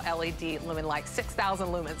adjustable LED lumen light, 6,000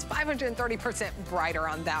 lumens, 530% brighter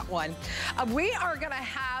on that one. We're gonna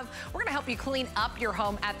help you clean up your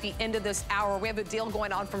home at the end of this hour. We have a deal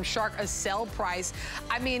going on from Shark, a sale price.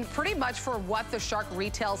 I mean, pretty much for what the Shark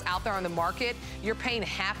retails out there on the market, you're paying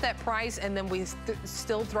half that price, and then we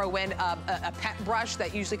still throw in a pet brush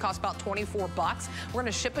that usually costs about 24 bucks. We're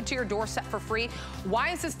gonna ship it to your doorstep for free.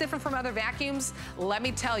 Why is this different from other vacuums? Let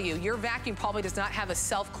me tell you, your vacuum probably does not have a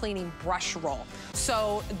self-cleaning brush roll.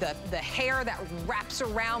 So the hair that wraps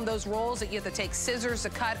around those rolls that you have to take scissors to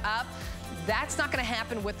cut up, that's not gonna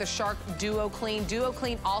happen with the Shark Duo Clean. Duo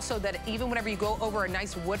Clean also, that even whenever you go over a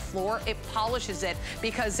nice wood floor, it polishes it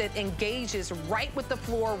because it engages right with the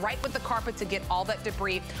floor, right with the carpet to get all that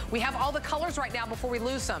debris. We have all the colors right now before we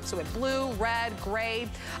lose some. So we have blue, red, gray.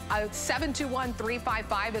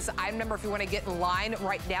 721355 is the item number if you wanna get in line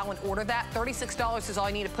right now and order that. $36 is all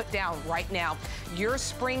you need to put down right now. Your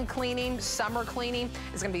spring cleaning, summer cleaning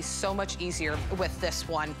is gonna be so much easier with this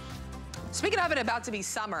one. Speaking of it about to be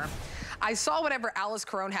summer, I saw whenever Alice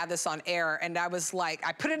Caron had this on air, and I was like,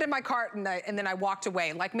 I put it in my cart, and then I walked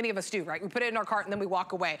away, like many of us do, right? We put it in our cart, and then we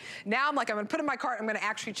walk away. Now I'm like, I'm gonna put it in my cart, I'm gonna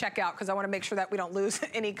actually check out, because I wanna make sure that we don't lose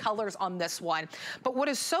any colors on this one. But what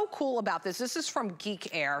is so cool about this is from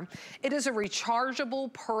Geek Air. It is a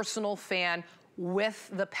rechargeable personal fan with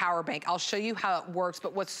the power bank. I'll show you how it works,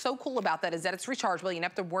 but what's so cool about that is that it's rechargeable. You don't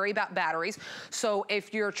have to worry about batteries. So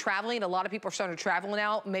if you're traveling, a lot of people are starting to travel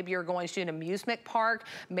now, maybe you're going to an amusement park,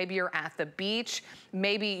 maybe you're at the beach,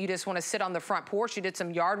 maybe you just want to sit on the front porch, you did some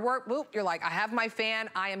yard work, whoop, you're like, I have my fan,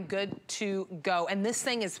 I am good to go. And this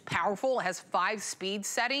thing is powerful. It has 5 speed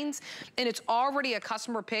settings, and it's already a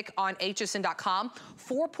customer pick on hsn.com.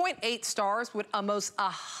 4.8 stars with almost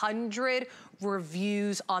 100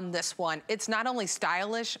 reviews on this one. It's not only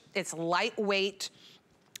stylish, it's lightweight.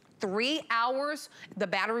 3 hours the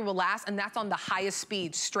battery will last, and that's on the highest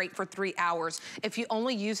speed, straight for 3 hours. If you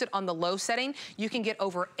only use it on the low setting, you can get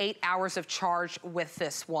over 8 hours of charge with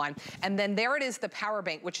this one. And then there it is, the power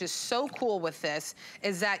bank, which is so cool with this,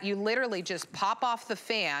 is that you literally just pop off the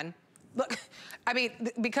fan. Look, I mean,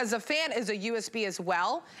 because the fan is a USB as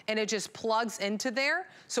well, and it just plugs into there.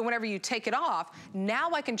 So whenever you take it off,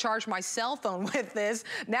 now I can charge my cell phone with this.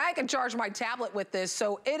 Now I can charge my tablet with this.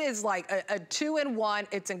 So it is like a 2-in-1.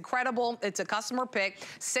 It's incredible. It's a customer pick.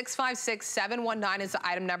 656719 is the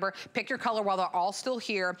item number. Pick your color while they're all still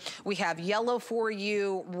here. We have yellow for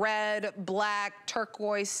you, red, black,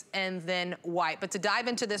 turquoise, and then white. But to dive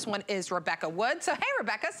into this one is Rebecca Wood. So hey,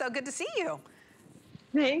 Rebecca, so good to see you.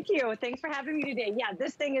 Thank you. Thanks for having me today. Yeah,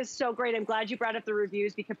 this thing is so great. I'm glad you brought up the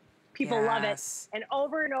reviews because people love it. And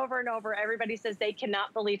over and over and over, everybody says they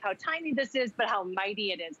cannot believe how tiny this is, but how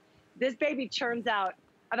mighty it is. This baby churns out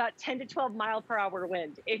about 10 to 12 mile per hour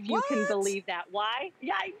wind, if you can believe that. Why?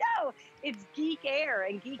 Yeah, I know. It's Geek Air.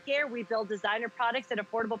 And Geek Air, we build designer products at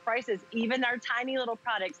affordable prices, even our tiny little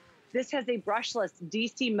products. This has a brushless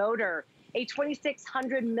DC motor, a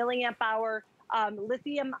 2600 milliamp hour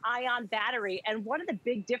lithium ion battery. And one of the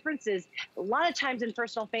big differences, a lot of times in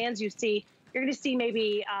personal fans, you're going to see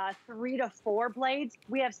maybe 3 to 4 blades.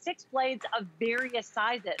 We have 6 blades of various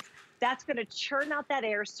sizes. That's going to churn out that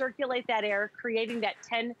air, circulate that air, creating that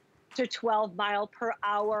 10 to 12 mile per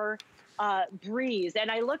hour breeze. And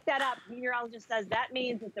I looked that up. Meteorologist says that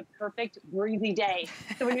means it's a perfect breezy day.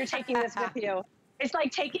 So when you're taking this with you, it's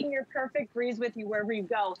like taking your perfect breeze with you wherever you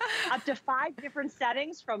go. Up to 5 different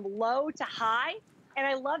settings from low to high. And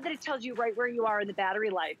I love that it tells you right where you are in the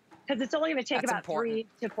battery life, because it's only going to take about 3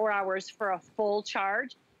 to 4 hours for a full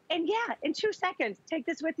charge. And yeah, in 2 seconds, take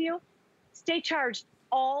this with you. Stay charged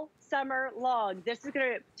all summer long. This is going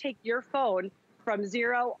to take your phone from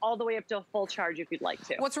 0 all the way up to a full charge if you'd like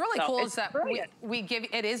to. What's really cool is that we give,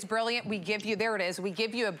 it is brilliant. We give you, there it is. We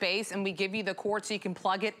give you a base and we give you the cord so you can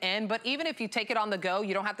plug it in. But even if you take it on the go,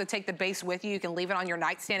 you don't have to take the base with you. You can leave it on your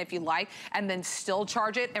nightstand if you like and then still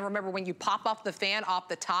charge it. And remember, when you pop off the fan off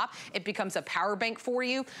the top, it becomes a power bank for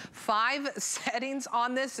you. 5 settings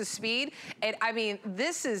on this, the speed. And I mean,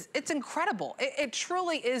 it's incredible. It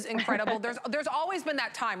truly is incredible. There's always been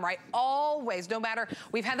that time, right? Always, no matter,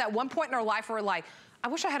 we've had that one point in our life where we're like, I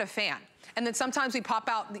wish I had a fan. And then sometimes we pop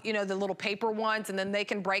out, you know, the little paper ones and then they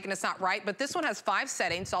can break and it's not right. But this one has 5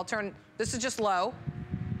 settings. So I'll turn, this is just low.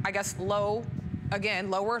 I guess low, again,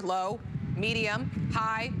 lower, low, medium,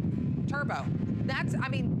 high, turbo. I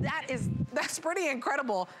mean, that's pretty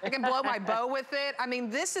incredible. I can blow my bow with it. I mean,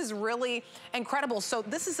 this is really incredible. So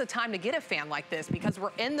this is the time to get a fan like this because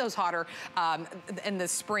we're in those hotter, in the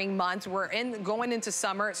spring months. We're going into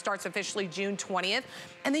summer. It starts officially June 20th.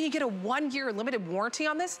 And then you get a 1-year limited warranty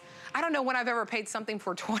on this. I don't know when I've ever paid something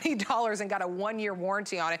for $20 and got a 1-year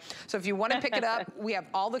warranty on it. So if you want to pick it up, we have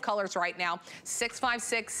all the colors right now.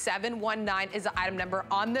 656719 is the item number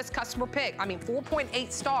on this customer pick. I mean,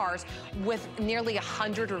 4.8 stars with nearly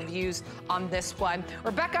 100 reviews on this one.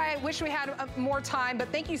 Rebecca, I wish we had more time,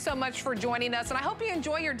 but thank you so much for joining us, and I hope you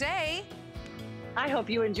enjoy your day. I hope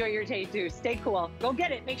you enjoy your day too. Stay cool. Go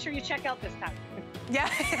get it. Make sure you check out this time. Yeah,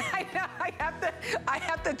 I know. I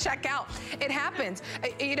have to check out. It happens.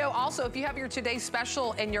 You know, also, if you have your today's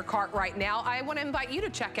special in your cart right now, I want to invite you to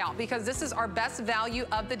check out because this is our best value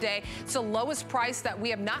of the day. It's the lowest price that we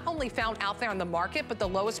have not only found out there on the market, but the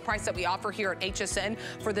lowest price that we offer here at HSN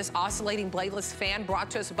for this oscillating bladeless fan brought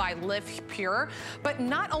to us by LivePure. But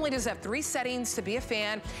not only does it have 3 settings to be a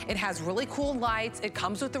fan, it has really cool lights. It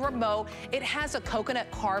comes with the remote. It has a coconut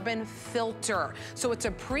carbon filter. So it's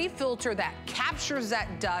a pre-filter that captures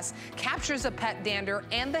that dust, captures the pet dander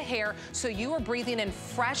and the hair, so you are breathing in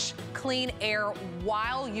fresh, clean air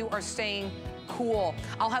while you are staying cool.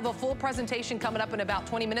 I'll have a full presentation coming up in about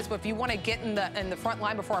 20 minutes, but if you want to get in the front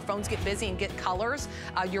line before our phones get busy and get colors,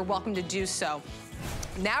 you're welcome to do so.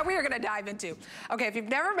 Now we are gonna dive into, okay, if you've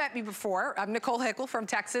never met me before, I'm Nicole Hickle from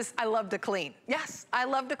Texas. I love to clean. Yes, I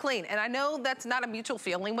love to clean. And I know that's not a mutual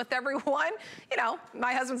feeling with everyone. You know,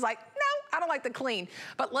 my husband's like, no, I don't like to clean.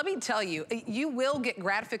 But let me tell you, you will get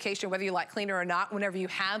gratification whether you like cleaner or not whenever you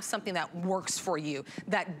have something that works for you,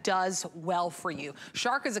 that does well for you.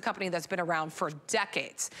 Shark is a company that's been around for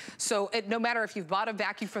decades. So no matter if you've bought a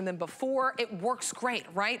vacuum from them before, it works great,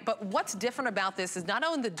 right? But what's different about this is not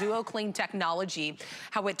only the Duo Clean technology,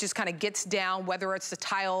 how it just kind of gets down, whether it's the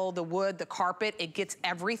tile, the wood, the carpet, it gets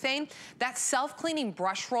everything. That self-cleaning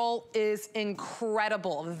brush roll is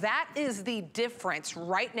incredible. That is the difference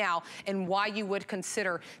right now in why you would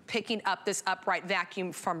consider picking up this upright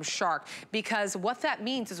vacuum from Shark. Because what that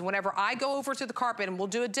means is whenever I go over to the carpet, and we'll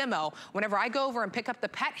do a demo, whenever I go over and pick up the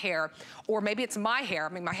pet hair, or maybe it's my hair, I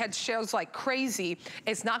mean, my head shows like crazy,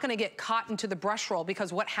 it's not gonna get caught into the brush roll,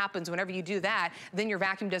 because what happens whenever you do that, then your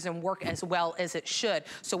vacuum doesn't work as well as it should.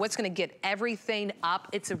 So it's gonna get everything up.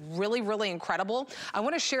 It's really, really incredible. I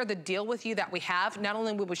wanna share the deal with you that we have. Not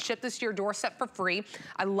only will we ship this to your doorstep for free,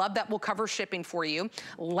 I love that we'll cover shipping for you.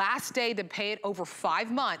 Last day to pay it over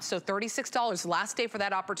 5 months, so $36, last day for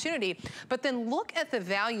that opportunity. But then look at the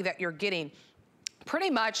value that you're getting. Pretty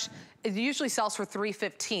much, it usually sells for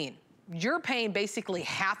 $315. You're paying basically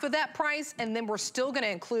half of that price, and then we're still gonna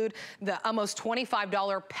include the almost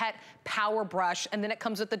 $25 pet power brush, and then it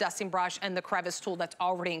comes with the dusting brush and the crevice tool that's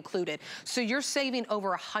already included. So you're saving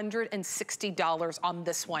over $160 on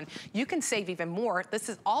this one. You can save even more. This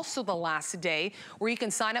is also the last day where you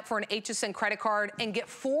can sign up for an HSN credit card and get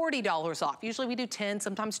 $40 off. Usually we do 10,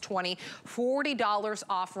 sometimes 20, $40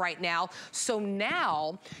 off right now. So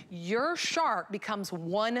now your Shark becomes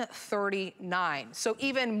 $139. So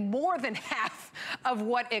even more than half of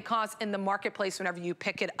what it costs in the marketplace whenever you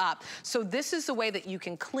pick it up. So this is the way that you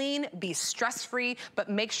can clean, be stress-free, but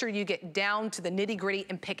make sure you get down to the nitty-gritty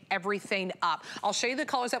and pick everything up. I'll show you the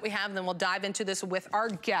colors that we have, and then we'll dive into this with our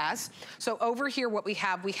guests. So over here, what we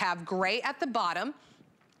have gray at the bottom,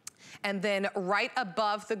 and then right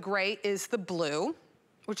above the gray is the blue,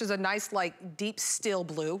 which is a nice, like, deep steel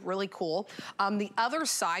blue, really cool. On the other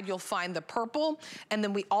side, you'll find the purple, and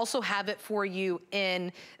then we also have it for you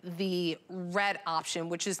in the red option,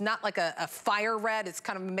 which is not like a fire red, it's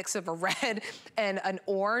kind of a mix of a red and an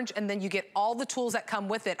orange, and then you get all the tools that come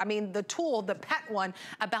with it. I mean, the tool, the pet one,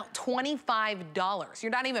 about $25.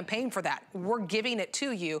 You're not even paying for that. We're giving it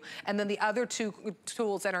to you, and then the other two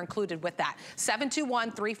tools that are included with that.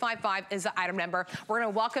 721-355 is the item number. We're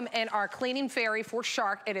gonna welcome in our cleaning fairy for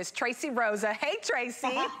Shark. It is Tracy Rosa. Hey, Tracy.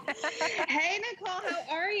 Hey, Nicole,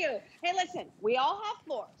 how are you? Hey, listen, we all have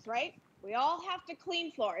floors, right? We all have to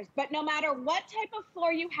clean floors, but no matter what type of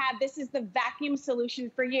floor you have, this is the vacuum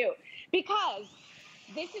solution for you, because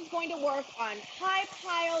this is going to work on high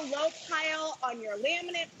pile, low pile, on your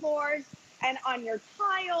laminate floors, and on your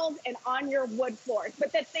tiles, and on your wood floors.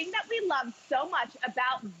 But the thing that we love so much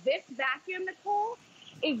about this vacuum, Nicole,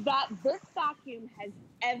 is that this vacuum has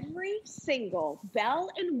every single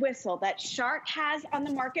bell and whistle that Shark has on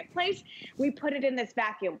the marketplace. We put it in this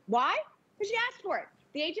vacuum. Why? Because you asked for it.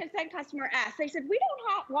 The HSN customer asked. They said, we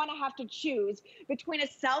don't want to have to choose between a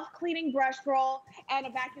self-cleaning brush roll and a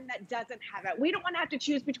vacuum that doesn't have it. We don't want to have to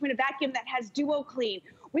choose between a vacuum that has Duo Clean.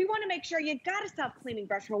 We want to make sure you got a self-cleaning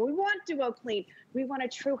brush roll. We want Duo Clean. We want a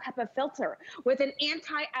true HEPA filter with an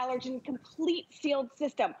anti-allergen complete sealed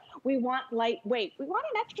system. We want lightweight. We want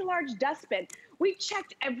an extra large dustbin. We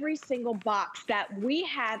checked every single box that we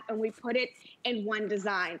have, and we put it in one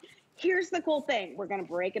design. Here's the cool thing. We're going to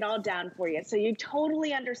break it all down for you so you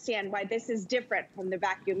totally understand why this is different from the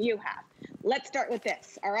vacuum you have. Let's start with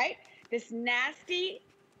this, all right? This nasty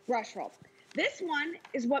brush roll. This one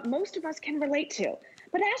is what most of us can relate to.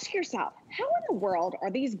 But ask yourself, how in the world are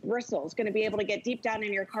these bristles going to be able to get deep down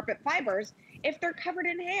in your carpet fibers if they're covered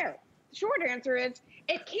in hair? The short answer is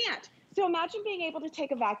it can't. So imagine being able to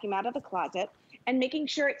take a vacuum out of the closet and making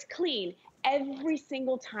sure it's clean every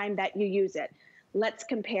single time that you use it. Let's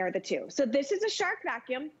compare the two. So this is a Shark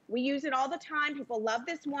vacuum. We use it all the time. People love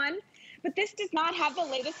this one, but this does not have the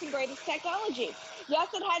latest and greatest technology. Yes,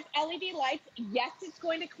 it has LED lights. Yes, it's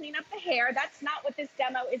going to clean up the hair. That's not what this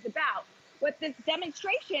demo is about. What this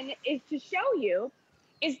demonstration is to show you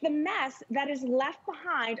is the mess that is left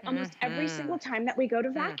behind almost every single time that we go to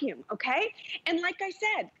vacuum, okay? And like I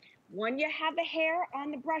said, when you have the hair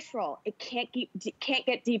on the brush roll, it can't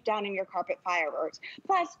get deep down in your carpet fibers.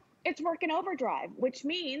 Plus, it's working overdrive, which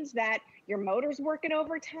means that your motor's working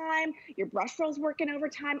overtime, your brush roll's working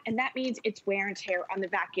overtime, and that means it's wear and tear on the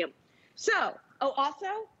vacuum. So, oh, also,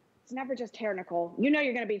 it's never just hair, Nicole. You know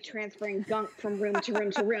you're going to be transferring gunk from room to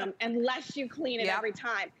room to room unless you clean it every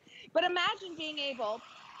time. But imagine being able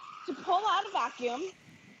to pull out a vacuum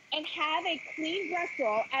and have a clean brush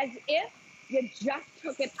roll as if you just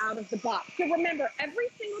took it out of the box. So remember, every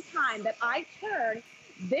single time that I turn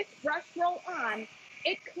this brush roll on,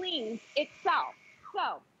 it cleans itself.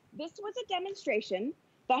 So this was a demonstration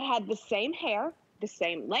that had the same hair, the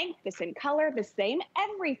same length, the same color, the same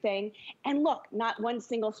everything. And look, not one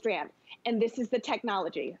single strand. And this is the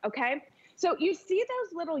technology, okay? So you see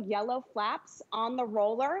those little yellow flaps on the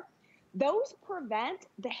roller? Those prevent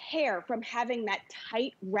the hair from having that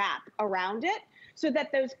tight wrap around it so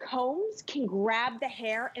that those combs can grab the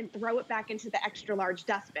hair and throw it back into the extra large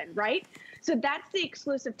dustbin, right? So that's the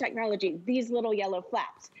exclusive technology, these little yellow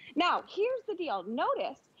flaps. Now, here's the deal.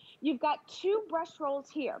 Notice you've got two brush rolls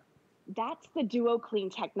here. That's the Duo Clean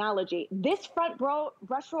technology. This front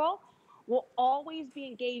brush roll will always be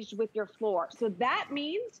engaged with your floor. So that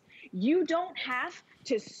means you don't have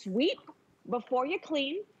to sweep before you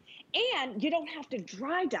clean, and you don't have to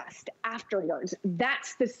dry dust afterwards.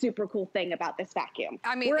 That's the super cool thing about this vacuum.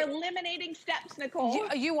 I mean, we're eliminating steps, Nicole.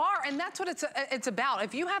 You are, and that's what it's about.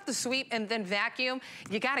 If you have to sweep and then vacuum,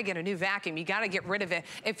 you gotta get a new vacuum. You gotta get rid of it.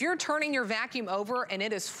 If you're turning your vacuum over and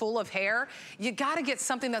it is full of hair, you gotta get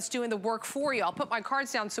something that's doing the work for you. I'll put my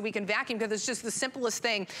cards down so we can vacuum because it's just the simplest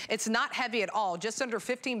thing. It's not heavy at all, just under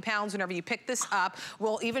 15 pounds whenever you pick this up.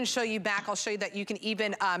 We'll even show you back. I'll show you that you can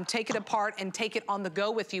even take it apart and take it on the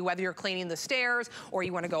go with you, whether you're cleaning the stairs or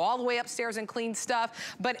you want to go all the way upstairs and clean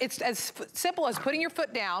stuff. But it's as simple as putting your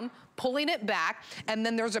foot down, pulling it back, and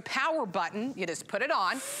then there's a power button. You just put it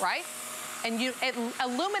on, right? And it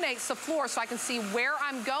illuminates the floor so I can see where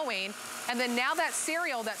I'm going. And then now that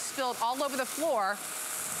cereal that's spilled all over the floor,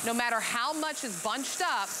 no matter how much is bunched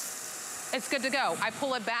up, it's good to go. I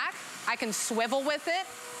pull it back, I can swivel with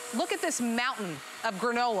it. Look at this mountain of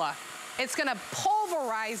granola. It's gonna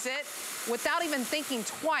pulverize it without even thinking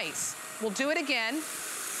twice. We'll do it again.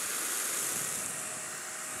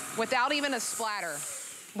 Without even a splatter.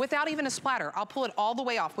 Without even a splatter. I'll pull it all the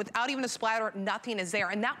way off. Without even a splatter, nothing is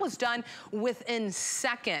there. And that was done within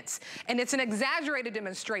seconds. And it's an exaggerated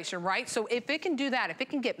demonstration, right? So if it can do that, if it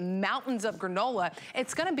can get mountains of granola,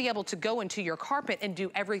 it's gonna be able to go into your carpet and do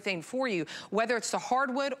everything for you. Whether it's the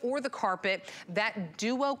hardwood or the carpet, that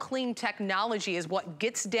Duo Clean technology is what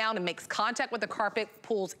gets down and makes contact with the carpet,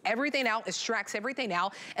 pulls everything out, extracts everything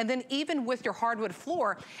out. And then even with your hardwood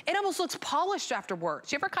floor, it almost looks polished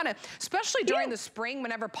afterwards. You ever kind of, especially during the spring,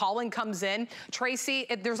 whenever pollen comes in, Tracy,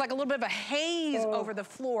 there's like a little bit of a haze over the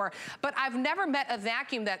floor, but I've never met a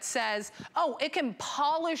vacuum that says, oh, it can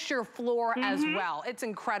polish your floor as well. It's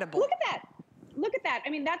incredible. Look at that. Look at that.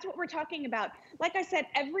 I mean, that's what we're talking about. Like I said,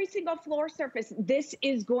 every single floor surface, this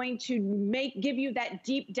is going to give you that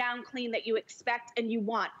deep down clean that you expect and you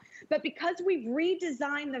want. But because we've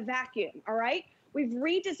redesigned the vacuum, all right? We've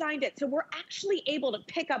redesigned it, so we're actually able to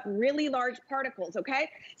pick up really large particles, okay?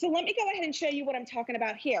 So let me go ahead and show you what I'm talking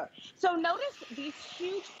about here. So notice these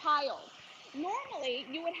huge piles. Normally,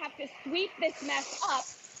 you would have to sweep this mess up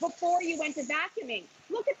before you went to vacuuming.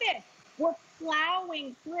 Look at this. We're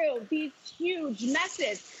plowing through these huge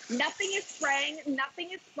messes. Nothing is spraying,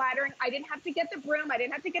 nothing is splattering. I didn't have to get the broom, I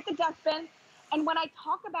didn't have to get the dustbin. And when I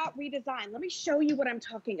talk about redesign, let me show you what I'm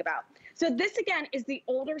talking about. So this again is the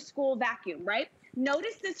older school vacuum, right?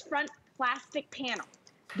 Notice this front plastic panel.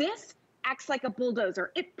 This acts like a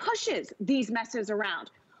bulldozer. It pushes these messes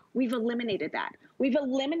around. We've eliminated that. We've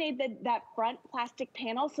eliminated that front plastic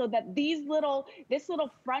panel so that this little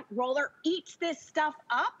front roller eats this stuff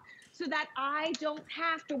up so that I don't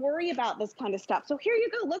have to worry about this kind of stuff. So here you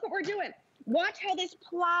go. Look what we're doing. Watch how this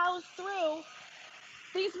plows through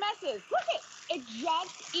these messes. Look it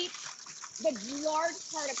just eats the large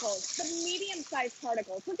particles, the medium-sized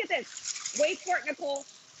particles. Look at this. Wait for it, Nicole.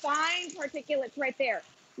 Fine particulates right there.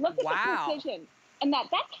 Look at the precision. And that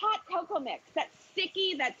hot cocoa mix, that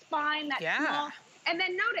sticky, that's fine, that's small. And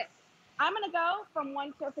then notice, I'm gonna go from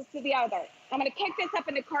one surface to the other. I'm gonna kick this up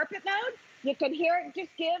into carpet mode. You can hear it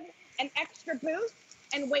just give an extra boost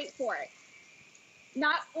and wait for it.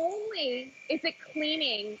 Not only is it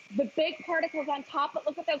cleaning the big particles on top, but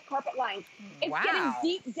look at those carpet lines. It's getting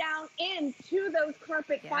deep down into those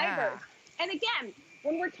carpet fibers. And again,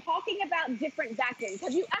 when we're talking about different vacuums,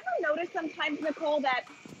 have you ever noticed sometimes, Nicole, that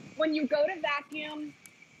when you go to vacuum,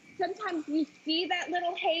 sometimes you see that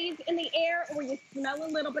little haze in the air or you smell a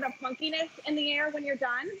little bit of funkiness in the air when you're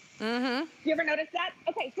done? Do you ever notice that?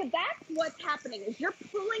 Okay, so that's what's happening is you're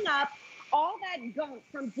pulling up all that gunk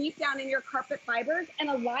from deep down in your carpet fibers, and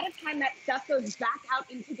a lot of time that stuff goes back out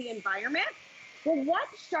into the environment. Well, what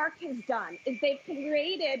Shark has done is they've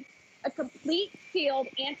created a complete sealed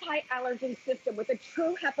anti-allergen system with a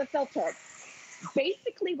true HEPA filter.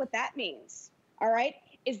 Basically what that means, all right,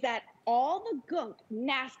 is that all the gunk,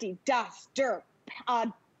 nasty dust, dirt,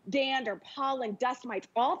 dander, pollen, dust mites,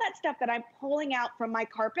 all that stuff that I'm pulling out from my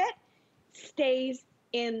carpet stays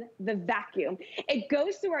in the vacuum. It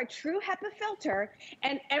goes through our true HEPA filter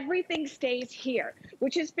and everything stays here,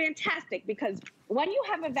 which is fantastic because when you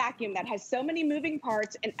have a vacuum that has so many moving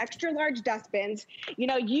parts and extra large dustbins, you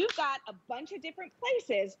know, you've got a bunch of different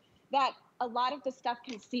places that a lot of the stuff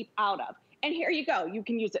can seep out of. And here you go. You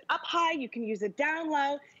can use it up high, you can use it down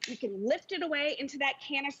low, you can lift it away into that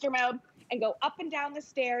canister mode and go up and down the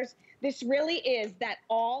stairs. This really is that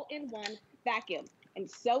all-in-one vacuum. And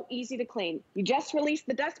so easy to clean. You just release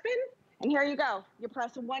the dustbin, and here you go. You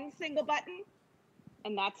press one single button,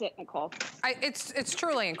 and that's it, Nicole. It's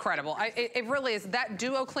truly incredible. It really is. That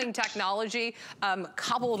Duo Clean technology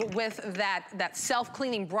coupled with that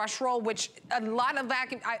self-cleaning brush roll, which a lot of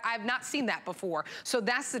vacuum, I have not seen that before. So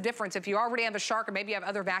that's the difference. If you already have a Shark or maybe you have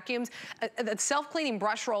other vacuums, the self-cleaning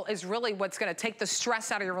brush roll is really what's going to take the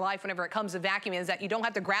stress out of your life whenever it comes to vacuuming, is that you don't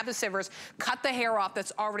have to grab the scissors, cut the hair off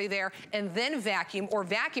that's already there, and then vacuum, or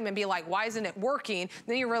vacuum and be like, why isn't it working?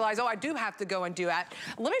 Then you realize, oh, I do have to go and do that.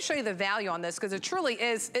 Let me show you the value on this, because it truly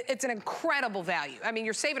is, it's an incredible value. I mean,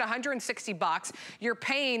 you're saving $160.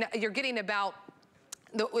 You're getting about,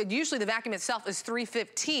 usually the vacuum itself is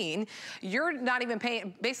 $315. You're not even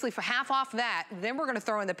paying, basically for half off that. Then we're gonna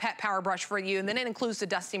throw in the Pet Power Brush for you, and then it includes the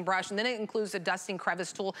dusting brush, and then it includes the dusting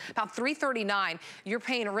crevice tool, about $339. You're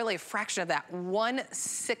paying really a fraction of that,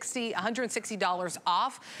 $160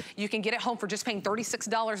 off. You can get it home for just paying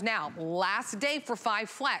 $36 now. Last day for 5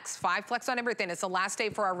 Flex. 5 Flex on everything. It's the last day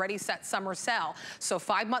for our Ready Set Summer Sale. So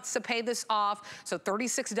 5 months to pay this off. So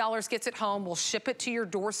 $36 gets it home. We'll ship it to your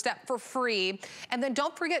doorstep for free. And then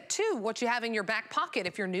don't forget too what you have in your back pocket.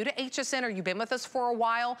 If you're new to HSN or you've been with us for a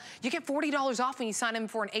while, you get $40 off when you sign in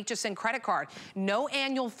for an HSN credit card. No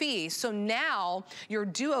annual fee. So now your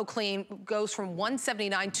Duo Clean goes from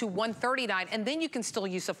 $179 to $139, and then you can still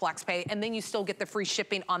use the Flex Pay, and then you still get the free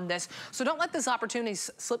shipping on this. So don't let this opportunity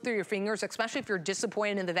slip through your fingers, especially if you're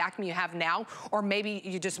disappointed in the vacuum you have now, or maybe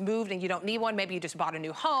you just moved and you don't need one. Maybe you just bought a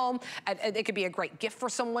new home. It could be a great gift for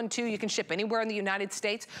someone too. You can ship anywhere in the United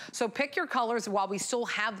States. So pick your colors while we still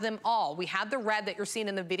have them all. We have the red that you're seeing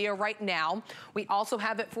in the video right now. We also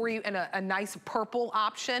have it for you in a nice purple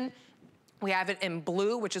option. We have it in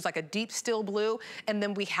blue, which is like a deep steel blue, and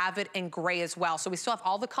then we have it in gray as well. So we still have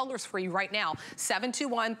all the colors for you right now.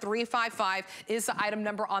 721-355 is the item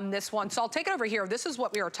number on this one. So I'll take it over here. This is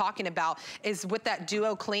what we were talking about, is with that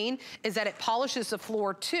Duo Clean, is that it polishes the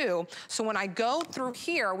floor too. So when I go through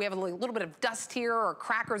here, we have a little bit of dust here or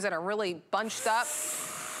crackers that are really bunched up.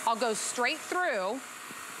 I'll go straight through,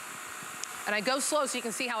 and I go slow so you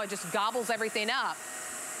can see how it just gobbles everything up.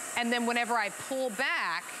 And then whenever I pull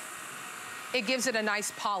back, it gives it a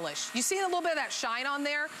nice polish. You see a little bit of that shine on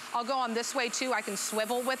there? I'll go on this way too. I can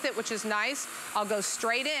swivel with it, which is nice. I'll go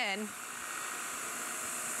straight in.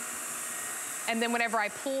 And then whenever I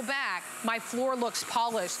pull back, my floor looks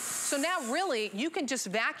polished. So now really, you can just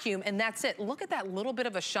vacuum and that's it. Look at that little bit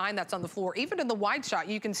of a shine that's on the floor. Even in the wide shot,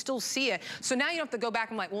 you can still see it. So now you don't have to go back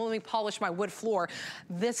and like, well, let me polish my wood floor.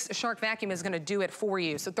 This Shark vacuum is gonna do it for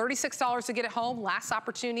you. So $36 to get it home. Last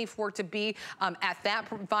opportunity for it to be at that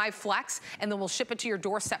 5 Flex, and then we'll ship it to your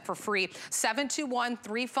doorstep for free.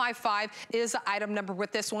 721-355 is the item number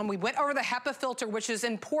with this one. We went over the HEPA filter, which is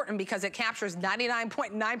important because it captures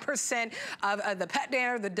 99.9% of the pet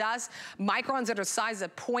dander, the dust, microns that are size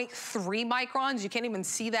of 0.3 microns. You can't even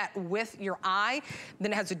see that with your eye.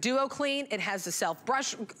 Then it has a Duo Clean. It has the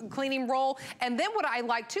self-brush cleaning roll. And then what I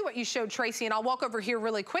like too, what you showed Tracy, and I'll walk over here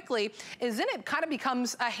really quickly, is then it kind of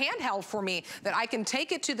becomes a handheld for me that I can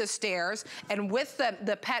take it to the stairs, and with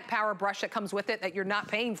the Pet Power Brush that comes with it that you're not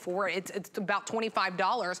paying for, it's about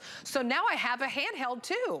 $25. So now I have a handheld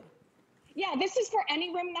too. Yeah, this is for any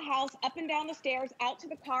room in the house, up and down the stairs, out to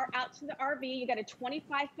the car, out to the RV. You got a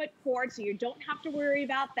 25-foot cord, so you don't have to worry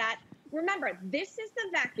about that. Remember, this is the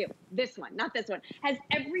vacuum. This one, not this one, has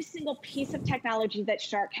every single piece of technology that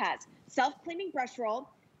Shark has. Self-cleaning brush roll,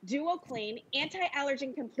 Duo Clean,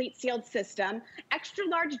 anti-allergen complete sealed system, extra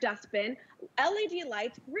large dustbin, LED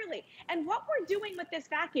lights, really. And what we're doing with this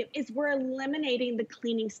vacuum is we're eliminating the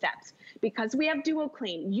cleaning steps. Because we have Duo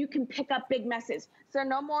Clean, you can pick up big messes. So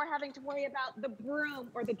no more having to worry about the broom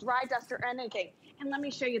or the dry dust or anything. And let me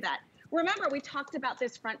show you that. Remember, we talked about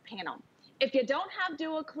this front panel. If you don't have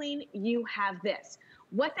Duo Clean, you have this.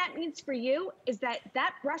 What that means for you is that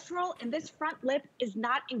that brush roll and this front lip is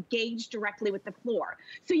not engaged directly with the floor.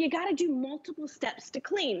 So you got to do multiple steps to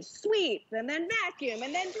clean, sweep, and then vacuum,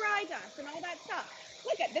 and then dry dust, and all that stuff.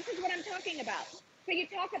 Look at, this is what I'm talking about. So you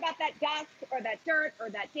talk about that dust or that dirt or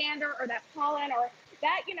that dander or that pollen or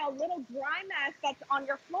that, you know, little dry mess that's on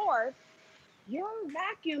your floors. Your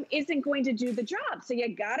vacuum isn't going to do the job. So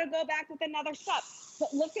you got to go back with another step.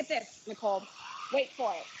 But look at this, Nicole. Wait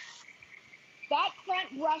for it. That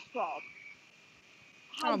front brush roll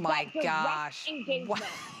has that direct engagement.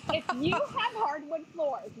 If you have hardwood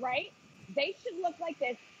floors, right, they should look like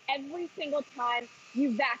this every single time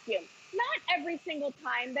you vacuum. Not every single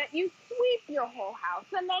time that you sweep your whole house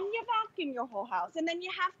and then you vacuum your whole house and then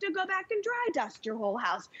you have to go back and dry dust your whole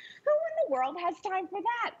house. Who in the world has time for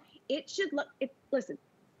that? It should look, listen,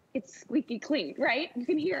 it's squeaky clean, right? You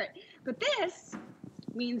can hear it. But this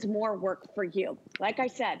means more work for you. Like I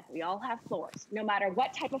said, we all have floors. No matter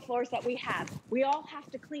what type of floors that we have, we all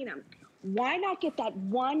have to clean them. Why not get that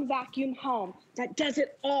one vacuum home that does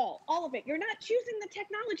it all of it? You're not choosing the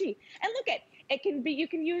technology. And look at, it can be, you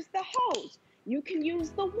can use the hose, you can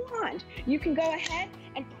use the wand, you can go ahead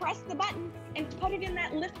and press the button and put it in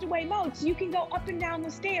that lift away mode so you can go up and down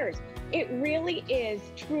the stairs. It really is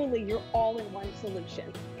truly your all-in-one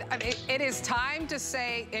solution. It is time to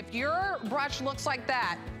say, if your brush looks like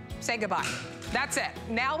that, say goodbye. That's it.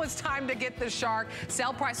 Now it's time to get the Shark.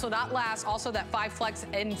 Sale price will not last. Also, that 5 Flex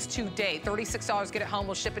ends today. $36, get it home.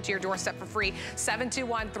 We'll ship it to your doorstep for free.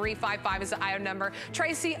 721-355 is the item number.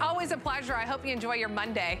 Tracy, always a pleasure. I hope you enjoy your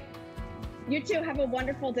Monday. You too. Have a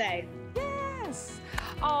wonderful day. Yes.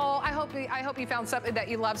 Oh, I hope you found something that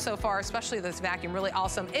you love so far, especially this vacuum. Really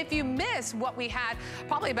awesome. If you missed what we had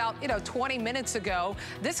probably about 20 minutes ago,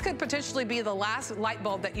 this could potentially be the last light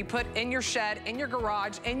bulb that you put in your shed, in your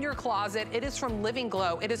garage, in your closet. It is from Living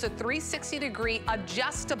Glow. It is a 360-degree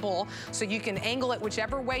adjustable, so you can angle it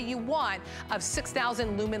whichever way you want, of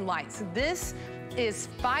 6,000 lumen lights. This is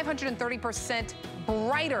 530%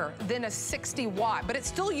 brighter than a 60 watt, but it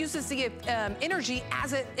still uses the energy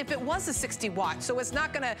as if it was a 60 watt. So it's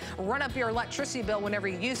not gonna run up your electricity bill whenever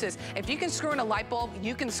you use this. If you can screw in a light bulb,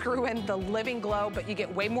 you can screw in the Living Glow, but you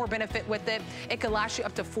get way more benefit with it. It could last you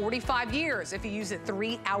up to 45 years if you use it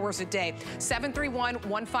 3 hours a day.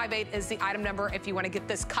 731-158 is the item number if you wanna get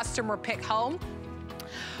this customer pick home.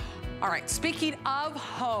 All right, speaking of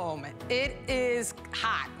home, it is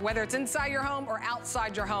hot, whether it's inside your home or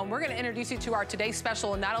outside your home. We're gonna introduce you to our today's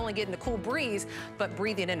special and not only getting the cool breeze, but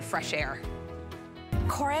breathing in fresh air.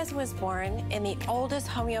 Korres was born in the oldest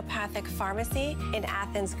homeopathic pharmacy in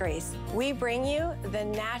Athens, Greece. We bring you the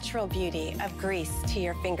natural beauty of Greece to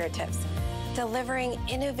your fingertips, delivering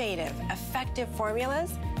innovative, effective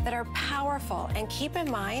formulas that are powerful and keep in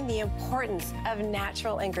mind the importance of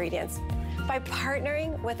natural ingredients. By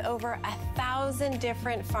partnering with over 1,000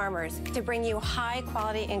 different farmers to bring you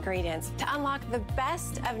high-quality ingredients to unlock the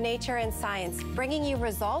best of nature and science, bringing you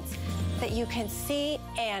results that you can see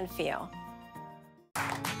and feel.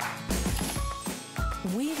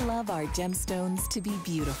 We love our gemstones to be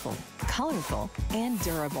beautiful, colorful, and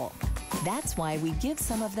durable. That's why we give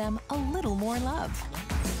some of them a little more love.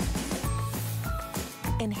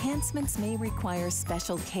 Enhancements may require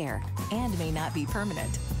special care and may not be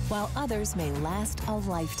permanent, while others may last a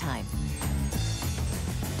lifetime.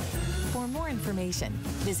 For more information,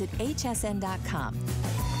 visit hsn.com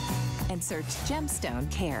and search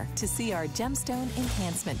Gemstone Care to see our gemstone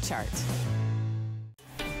enhancement chart.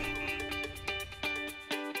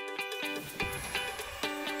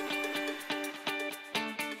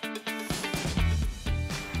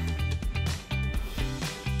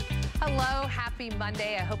 Hello, happy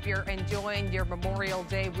Monday. I hope you're enjoying your Memorial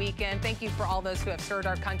Day weekend. Thank you for all those who have served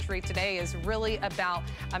our country. Today is really about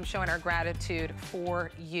showing our gratitude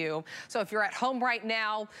for you. So if you're at home right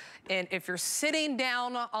now, and if you're sitting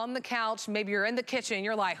down on the couch, maybe you're in the kitchen,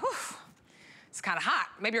 you're like, whew, it's kind of hot.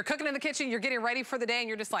 Maybe you're cooking in the kitchen, you're getting ready for the day, and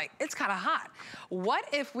you're just like, it's kind of hot. What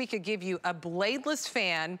if we could give you a bladeless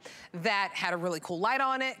fan that had a really cool light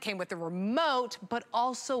on it, came with a remote, but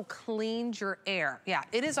also cleaned your air? Yeah,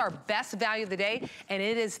 it is our best value of the day, and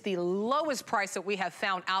it is the lowest price that we have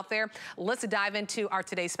found out there. Let's dive into our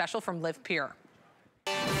today's special from LivePure.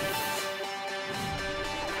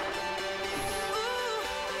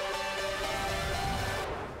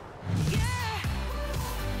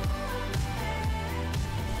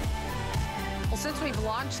 Since we've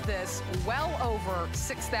launched this, well over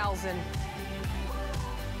 6,000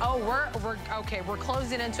 Oh, we're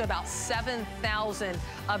closing into about 7,000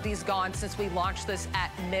 of these gone since we launched this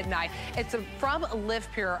at midnight. It's from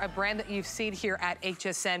LivePure, a brand that you've seen here at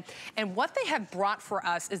HSN. And what they have brought for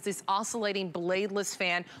us is this oscillating bladeless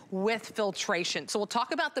fan with filtration. So we'll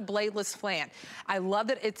talk about the bladeless fan. I love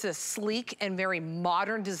that it's a sleek and very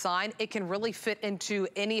modern design. It can really fit into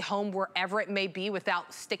any home wherever it may be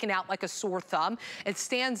without sticking out like a sore thumb. It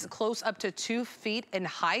stands close up to 2 feet in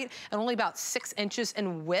height and only about 6 inches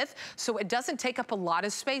in width. So it doesn't take up a lot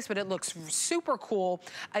of space, but it looks super cool.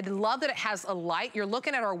 I love that it has a light. You're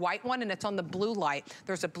looking at our white one and it's on the blue light.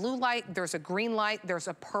 There's a blue light, there's a green light, there's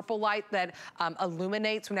a purple light that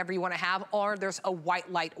illuminates whenever you want to have, or there's a white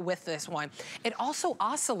light with this one. It also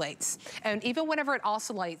oscillates. And even whenever it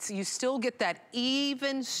oscillates, you still get that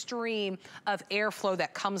even stream of airflow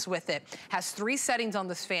that comes with it. Has 3 settings on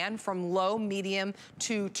this fan, from low, medium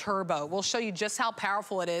to turbo. We'll show you just how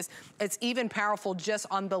powerful it is. It's even powerful just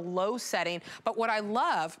on the low setting. But what I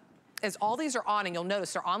love is all these are on, and you'll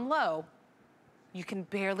notice they're on low. You can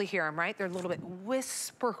barely hear them, right? They're a little bit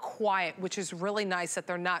whisper quiet, which is really nice that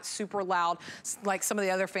they're not super loud like some of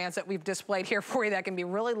the other fans that we've displayed here for you that can be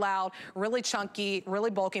really loud, really chunky,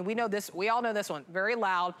 really bulky. We know this, we all know this one, very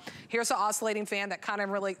loud. Here's an oscillating fan that kind of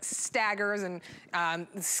really staggers and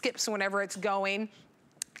skips whenever it's going.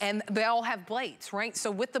 And they all have blades, right? So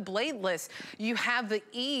with the bladeless, you have the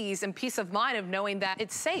ease and peace of mind of knowing that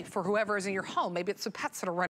it's safe for whoever is in your home. Maybe it's the pets that are running